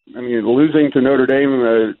 Losing to Notre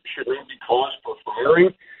Dame should not be cause for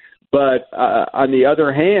firing. But on the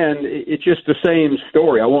other hand, it's just the same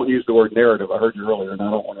story. I won't use the word narrative. I heard you earlier, and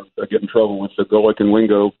I don't want to get in trouble with the Golic and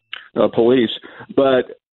Wingo police.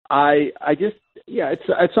 But it's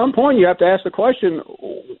at some point you have to ask the question,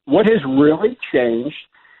 what has really changed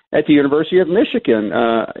at the University of Michigan?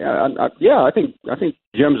 I think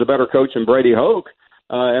Jim's a better coach than Brady Hoke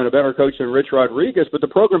and a better coach than Rich Rodriguez, but the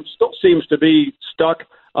program still seems to be stuck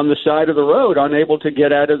on the side of the road, unable to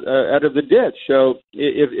get out of the ditch. So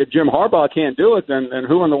if Jim Harbaugh can't do it, then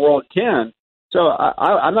who in the world can? So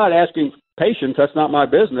I'm not asking patience. That's not my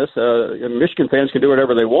business. Michigan fans can do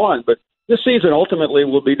whatever they want, but this season ultimately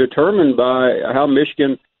will be determined by how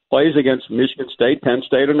Michigan plays against Michigan State, Penn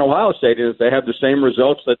State, and Ohio State. And if they have the same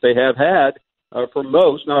results that they have had, for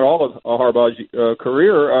most, not all of Harbaugh's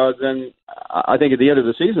career, then I think at the end of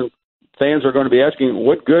the season, fans are going to be asking,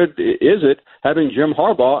 what good is it having Jim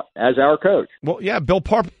Harbaugh as our coach? Well, yeah, Bill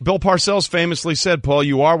Parcells famously said, Paul,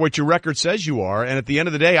 you are what your record says you are. And at the end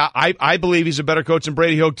of the day, I believe he's a better coach than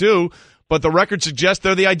Brady Hoke too, but the record suggests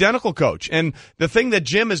they're the identical coach. And the thing that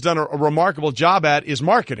Jim has done a remarkable job at is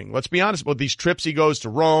marketing. Let's be honest about these trips. He goes to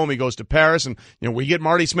Rome, he goes to Paris, and we get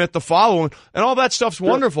Marty Smith to follow him, and all that stuff's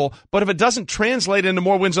wonderful. But if it doesn't translate into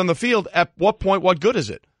more wins on the field, at what point, what good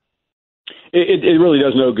is it? It really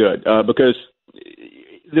does no good because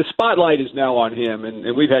the spotlight is now on him,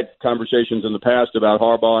 and we've had conversations in the past about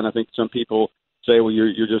Harbaugh, and I think some people say, well,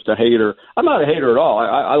 you're just a hater. I'm not a hater at all.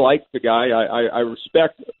 I like the guy. I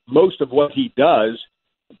respect most of what he does,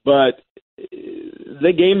 but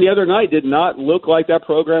the game the other night did not look like that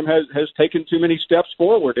program has taken too many steps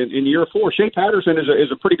forward in year 4. Shea Patterson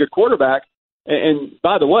is a pretty good quarterback. And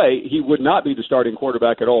by the way, he would not be the starting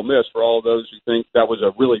quarterback at Ole Miss for all those who think that was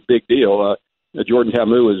a really big deal. Jordan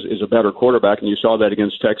Ta'amu is a better quarterback, and you saw that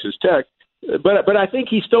against Texas Tech. But I think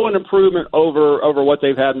he's still an improvement over what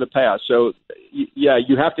they've had in the past. So, yeah,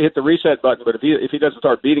 you have to hit the reset button. But if he doesn't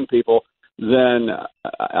start beating people, then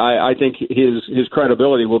I think his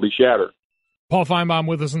credibility will be shattered. Paul Finebaum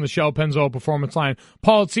with us in the Shell Pennzoil Performance Line.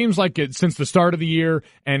 Paul, it seems like since the start of the year,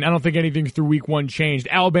 and I don't think anything through week 1 changed,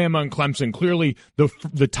 Alabama and Clemson, clearly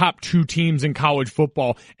the top 2 teams in college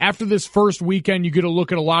football. After this first weekend, you get a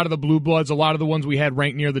look at a lot of the Blue Bloods, a lot of the ones we had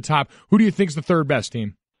ranked near the top. Who do you think is the third best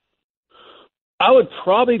team? I would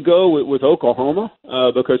probably go with Oklahoma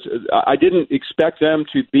because I didn't expect them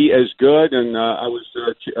to be as good, and I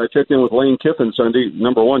checked in with Lane Kiffin Sunday,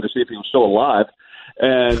 number one, to see if he was still alive.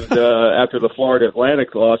 And after the Florida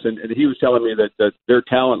Atlantic loss, and he was telling me that their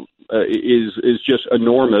talent is just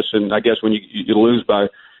enormous. And I guess when you lose by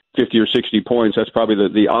 50 or 60 points, that's probably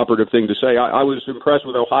the operative thing to say. I was impressed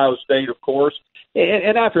with Ohio State, of course.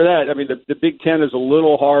 And after that, I mean, the Big Ten is a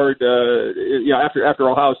little hard. After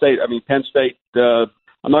Ohio State, I mean, Penn State,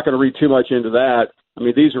 I'm not going to read too much into that. I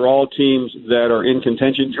mean, these are all teams that are in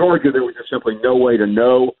contention. Georgia, there was just simply no way to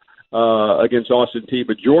know against Austin Peay.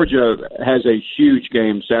 But Georgia has a huge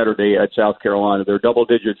game Saturday at South Carolina. They're a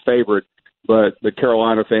double-digit favorite, but the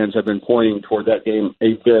Carolina fans have been pointing toward that game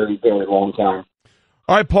a very, very long time.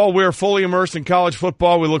 All right, Paul, we're fully immersed in college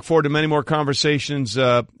football. We look forward to many more conversations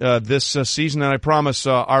this season, and I promise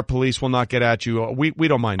our police will not get at you. We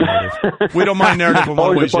don't mind narrative. We don't mind narrative in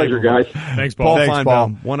one way, shape, or form. Guys. Thanks, Paul. Thanks,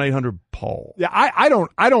 Finebaum, 1-800-PAUL. Yeah, I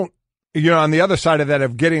don't. On the other side of that,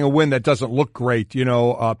 of getting a win that doesn't look great,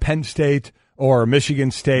 Penn State or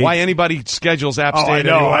Michigan State. Why anybody schedules App State? I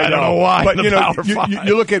know. I don't know why. But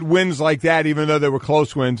you look at wins like that, even though they were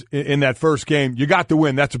close wins in that first game. You got the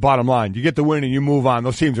win. That's the bottom line. You get the win and you move on.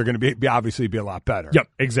 Those teams are going to be obviously a lot better. Yep,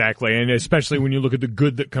 exactly. And especially when you look at the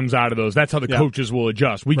good that comes out of those, that's how the coaches will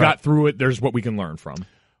adjust. We got through it. There's what we can learn from.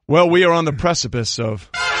 Well, we are on the precipice of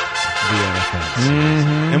the NFL.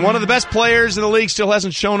 And one of the best players in the league still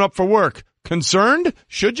hasn't shown up for work. Concerned?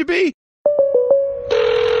 Should you be?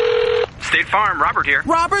 State Farm, Robert here.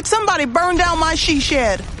 Robert, somebody burned down my she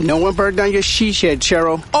shed. No one burned down your she shed,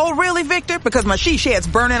 Cheryl. Oh, really, Victor? Because my she shed's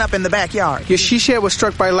burning up in the backyard. Your she shed was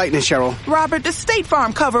struck by lightning, Cheryl. Robert, does State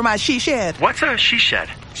Farm cover my she shed? What's a she shed?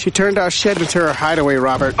 She turned our shed into her hideaway,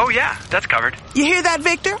 Robert. Oh, yeah, that's covered. You hear that,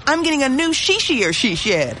 Victor? I'm getting a new she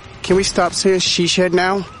shed. Can we stop saying she shed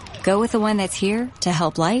now? Go with the one that's here to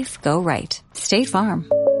help life go right. State Farm.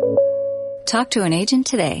 Talk to an agent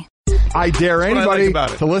today. I dare anybody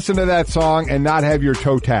to listen to that song and not have your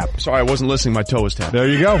toe tap. Sorry, I wasn't listening. My toe was tapped. There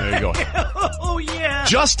you go. Oh, yeah.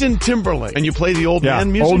 Justin Timberlake. And you play the old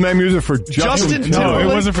man music? Old man music for Justin Timberlake? No,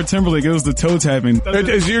 it wasn't for Timberlake. It was the toe tapping.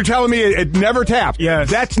 You're telling me it never tapped?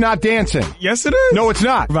 Yes. That's not dancing. Yes, it is. No, it's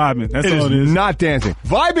not. Vibing. That's all it It is. is not dancing.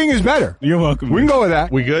 Vibing is better. You're welcome. We can go with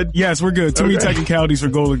that. We good? Yes, we're good. Too many technicalities for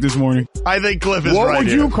Golic this morning. I think Cliff is what right would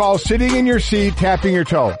here. you call sitting in your seat, tapping your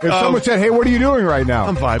toe? If someone said, hey, what are you doing right now?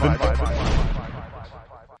 I'm vibing.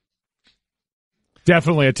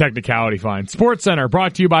 Definitely a technicality fine. Sports Center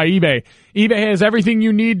brought to you by eBay. eBay has everything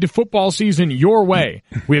you need to football season your way.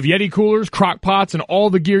 We have Yeti coolers, crock pots, and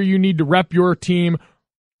all the gear you need to rep your team,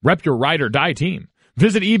 rep your ride or die team.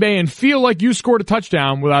 Visit eBay and feel like you scored a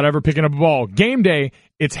touchdown without ever picking up a ball. Game day,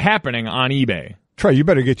 it's happening on eBay. Trey, you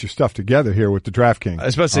better get your stuff together here with the DraftKings. I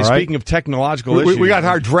was about to say, speaking of technological issues. We got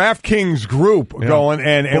our DraftKings group going.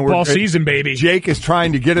 And football season, baby. Jake is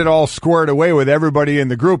trying to get it all squared away with everybody in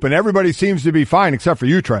the group, and everybody seems to be fine except for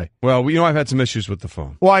you, Trey. Well, I've had some issues with the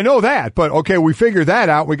phone. Well, I know that, but okay, we figured that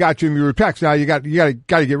out. We got you in your text. Now you got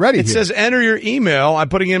to get ready. It says enter your email. I'm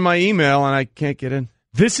putting in my email, and I can't get in.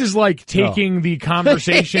 This is like taking the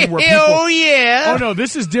conversation where people... Oh, yeah. Oh, no,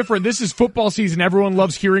 this is different. This is football season. Everyone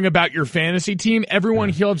loves hearing about your fantasy team.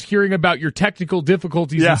 Everyone loves hearing about your technical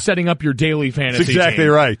difficulties in setting up your daily fantasy That's exactly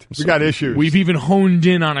team. right. We got issues. We've even honed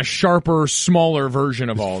in on a sharper, smaller version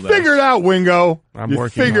of all this. Figure it out, Wingo. I'm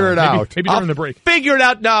working Figure on it out. Maybe during the break. Figure it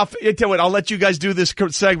out now. I'll let you guys do this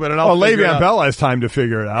segment, and I'll figure it Le'Veon out. Bell has time to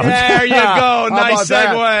figure it out. There you go. Nice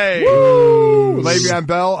segue. Woo! Le'Veon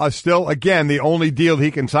Bell, still, again, the only deal he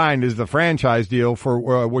can sign is the franchise deal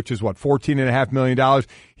for which is $14.5 million.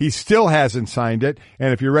 He still hasn't signed it.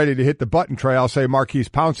 And if you're ready to hit the button, Trey, I'll say Marquise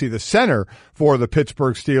Pouncey, the center for the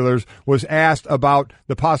Pittsburgh Steelers, was asked about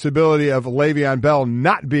the possibility of Le'Veon Bell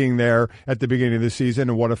not being there at the beginning of the season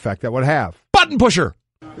and what effect that would have. Button pusher.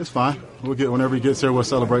 It's fine. We'll get whenever he gets here. We'll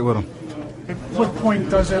celebrate with him. At what point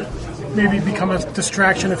does it maybe become a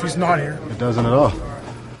distraction if he's not here? It doesn't at all.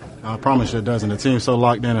 I promise you it doesn't. The team's so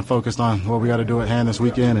locked in and focused on what we got to do at hand this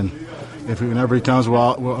weekend, and whenever he comes, we'll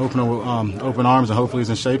open him with open arms, and hopefully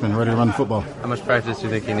he's in shape and ready to run the football. How much practice do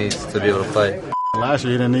you think he needs to be able to play? Last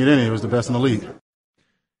year he didn't need any. He was the best in the league.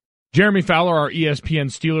 Jeremy Fowler, our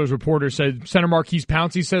ESPN Steelers reporter, said Center Marquise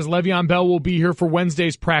Pouncey says Le'Veon Bell will be here for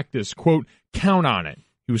Wednesday's practice. Quote, count on it.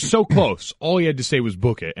 He was so close. All he had to say was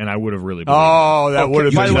book it, and I would have really believed it. That would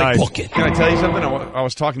have been nice. Book it. Can I tell you something? I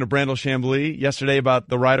was talking to Brandel Chambly yesterday about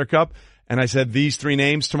the Ryder Cup, and I said these 3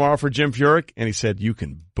 names tomorrow for Jim Furyk, and he said, you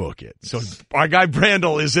can book it. So our guy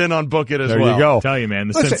Brandel is in on book it as well. There you go. I'll tell you, man,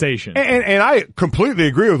 the sensation. And I completely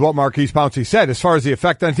agree with what Marquise Pouncey said as far as the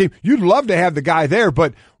effect on the team. You'd love to have the guy there,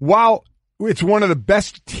 but while it's one of the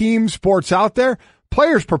best team sports out there,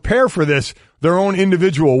 players prepare for this their own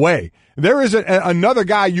individual way. There is another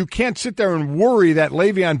guy. You can't sit there and worry that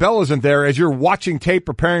Le'Veon Bell isn't there as you're watching tape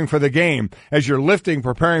preparing for the game, as you're lifting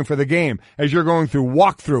preparing for the game, as you're going through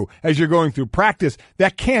walkthrough, as you're going through practice.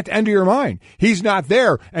 That can't enter your mind. He's not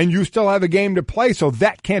there, and you still have a game to play, so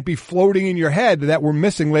that can't be floating in your head that we're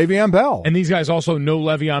missing Le'Veon Bell. And these guys also know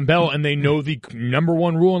Le'Veon Bell, and they know the number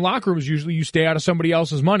one rule in locker room is usually you stay out of somebody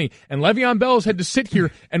else's money. And Le'Veon Bell has had to sit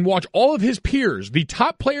here and watch all of his peers, the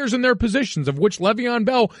top players in their positions, of which Le'Veon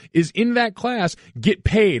Bell is in that class, get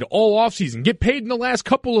paid all offseason, get paid in the last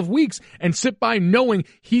couple of weeks, and sit by knowing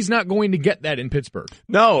he's not going to get that in Pittsburgh.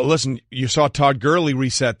 No, listen, you saw Todd Gurley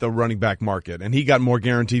reset the running back market, and he got more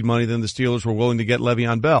guaranteed money than the Steelers were willing to get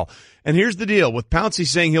Le'Veon Bell. And here's the deal. With Pouncey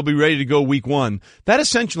saying he'll be ready to go week 1, that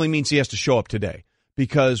essentially means he has to show up today.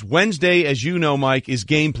 Because Wednesday, as you know, Mike, is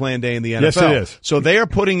game plan day in the NFL. Yes, it is. So they are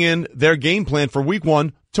putting in their game plan for week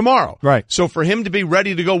 1 tomorrow. Right. So for him to be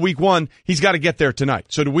ready to go week 1, he's got to get there tonight.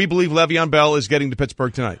 So do we believe Le'Veon Bell is getting to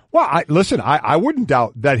Pittsburgh tonight? Well, I wouldn't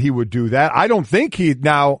doubt that he would do that. I don't think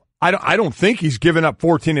I don't think he's given up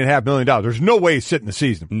 $14.5 million. There's no way he's sitting the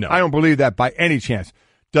season. No. I don't believe that by any chance.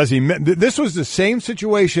 Does he? This was the same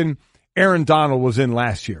situation Aaron Donald was in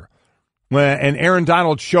last year. And Aaron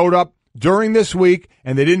Donald showed up during this week,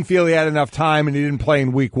 and they didn't feel he had enough time, and he didn't play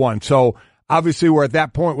in week 1. So obviously we're at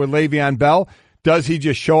that point with Le'Veon Bell. Does he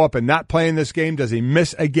just show up and not play in this game? Does he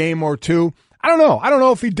miss a game or two? I don't know. I don't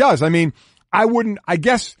know if he does. I mean, I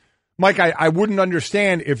guess, Mike, I wouldn't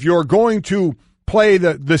understand if you're going to play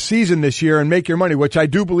the season this year and make your money, which I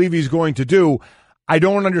do believe he's going to do. I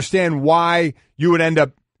don't understand why you would end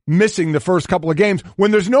up missing the first couple of games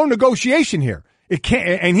when there's no negotiation here. It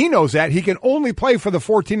can't, and he knows that. He can only play for the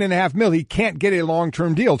 $14.5 million. He can't get a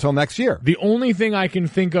long-term deal till next year. The only thing I can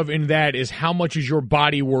think of in that is how much is your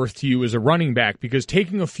body worth to you as a running back? Because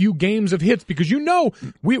taking a few games of hits, because you know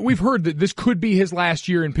we've heard that this could be his last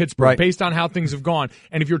year in Pittsburgh based on how things have gone.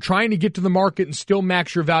 And if you're trying to get to the market and still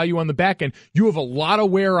max your value on the back end, you have a lot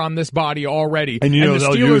of wear on this body already. And you know the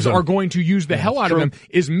Steelers are going to use the hell out of him.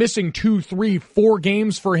 Is missing 2, 3, 4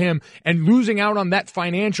 games for him and losing out on that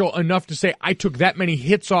financial enough to say, I took that many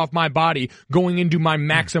hits off my body going into my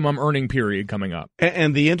maximum earning period coming up.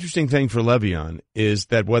 And the interesting thing for Le'Veon is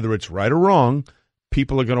that whether it's right or wrong,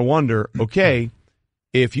 people are going to wonder, okay,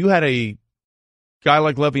 if you had a guy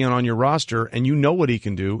like Le'Veon on your roster and you know what he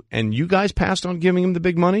can do and you guys passed on giving him the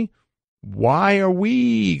big money, why are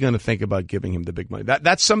we going to think about giving him the big money?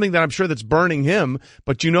 That's something that I'm sure that's burning him,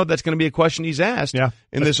 but you know that's going to be a question he's asked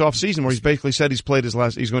in this offseason where he's basically said he's going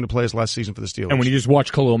to play his last season for the Steelers. And when you just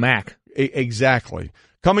watch Khalil Mack. Exactly.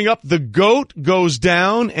 Coming up, the GOAT goes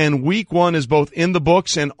down, and week 1 is both in the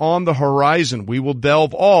books and on the horizon. We will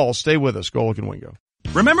delve all. Stay with us. Golic and Wingo.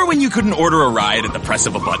 Remember when you couldn't order a ride at the press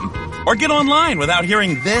of a button? Or get online without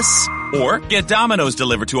hearing this? Or get Domino's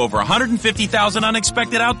delivered to over 150,000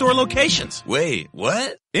 unexpected outdoor locations? Wait,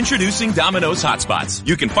 what? Introducing Domino's Hotspots.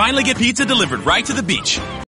 You can finally get pizza delivered right to the beach.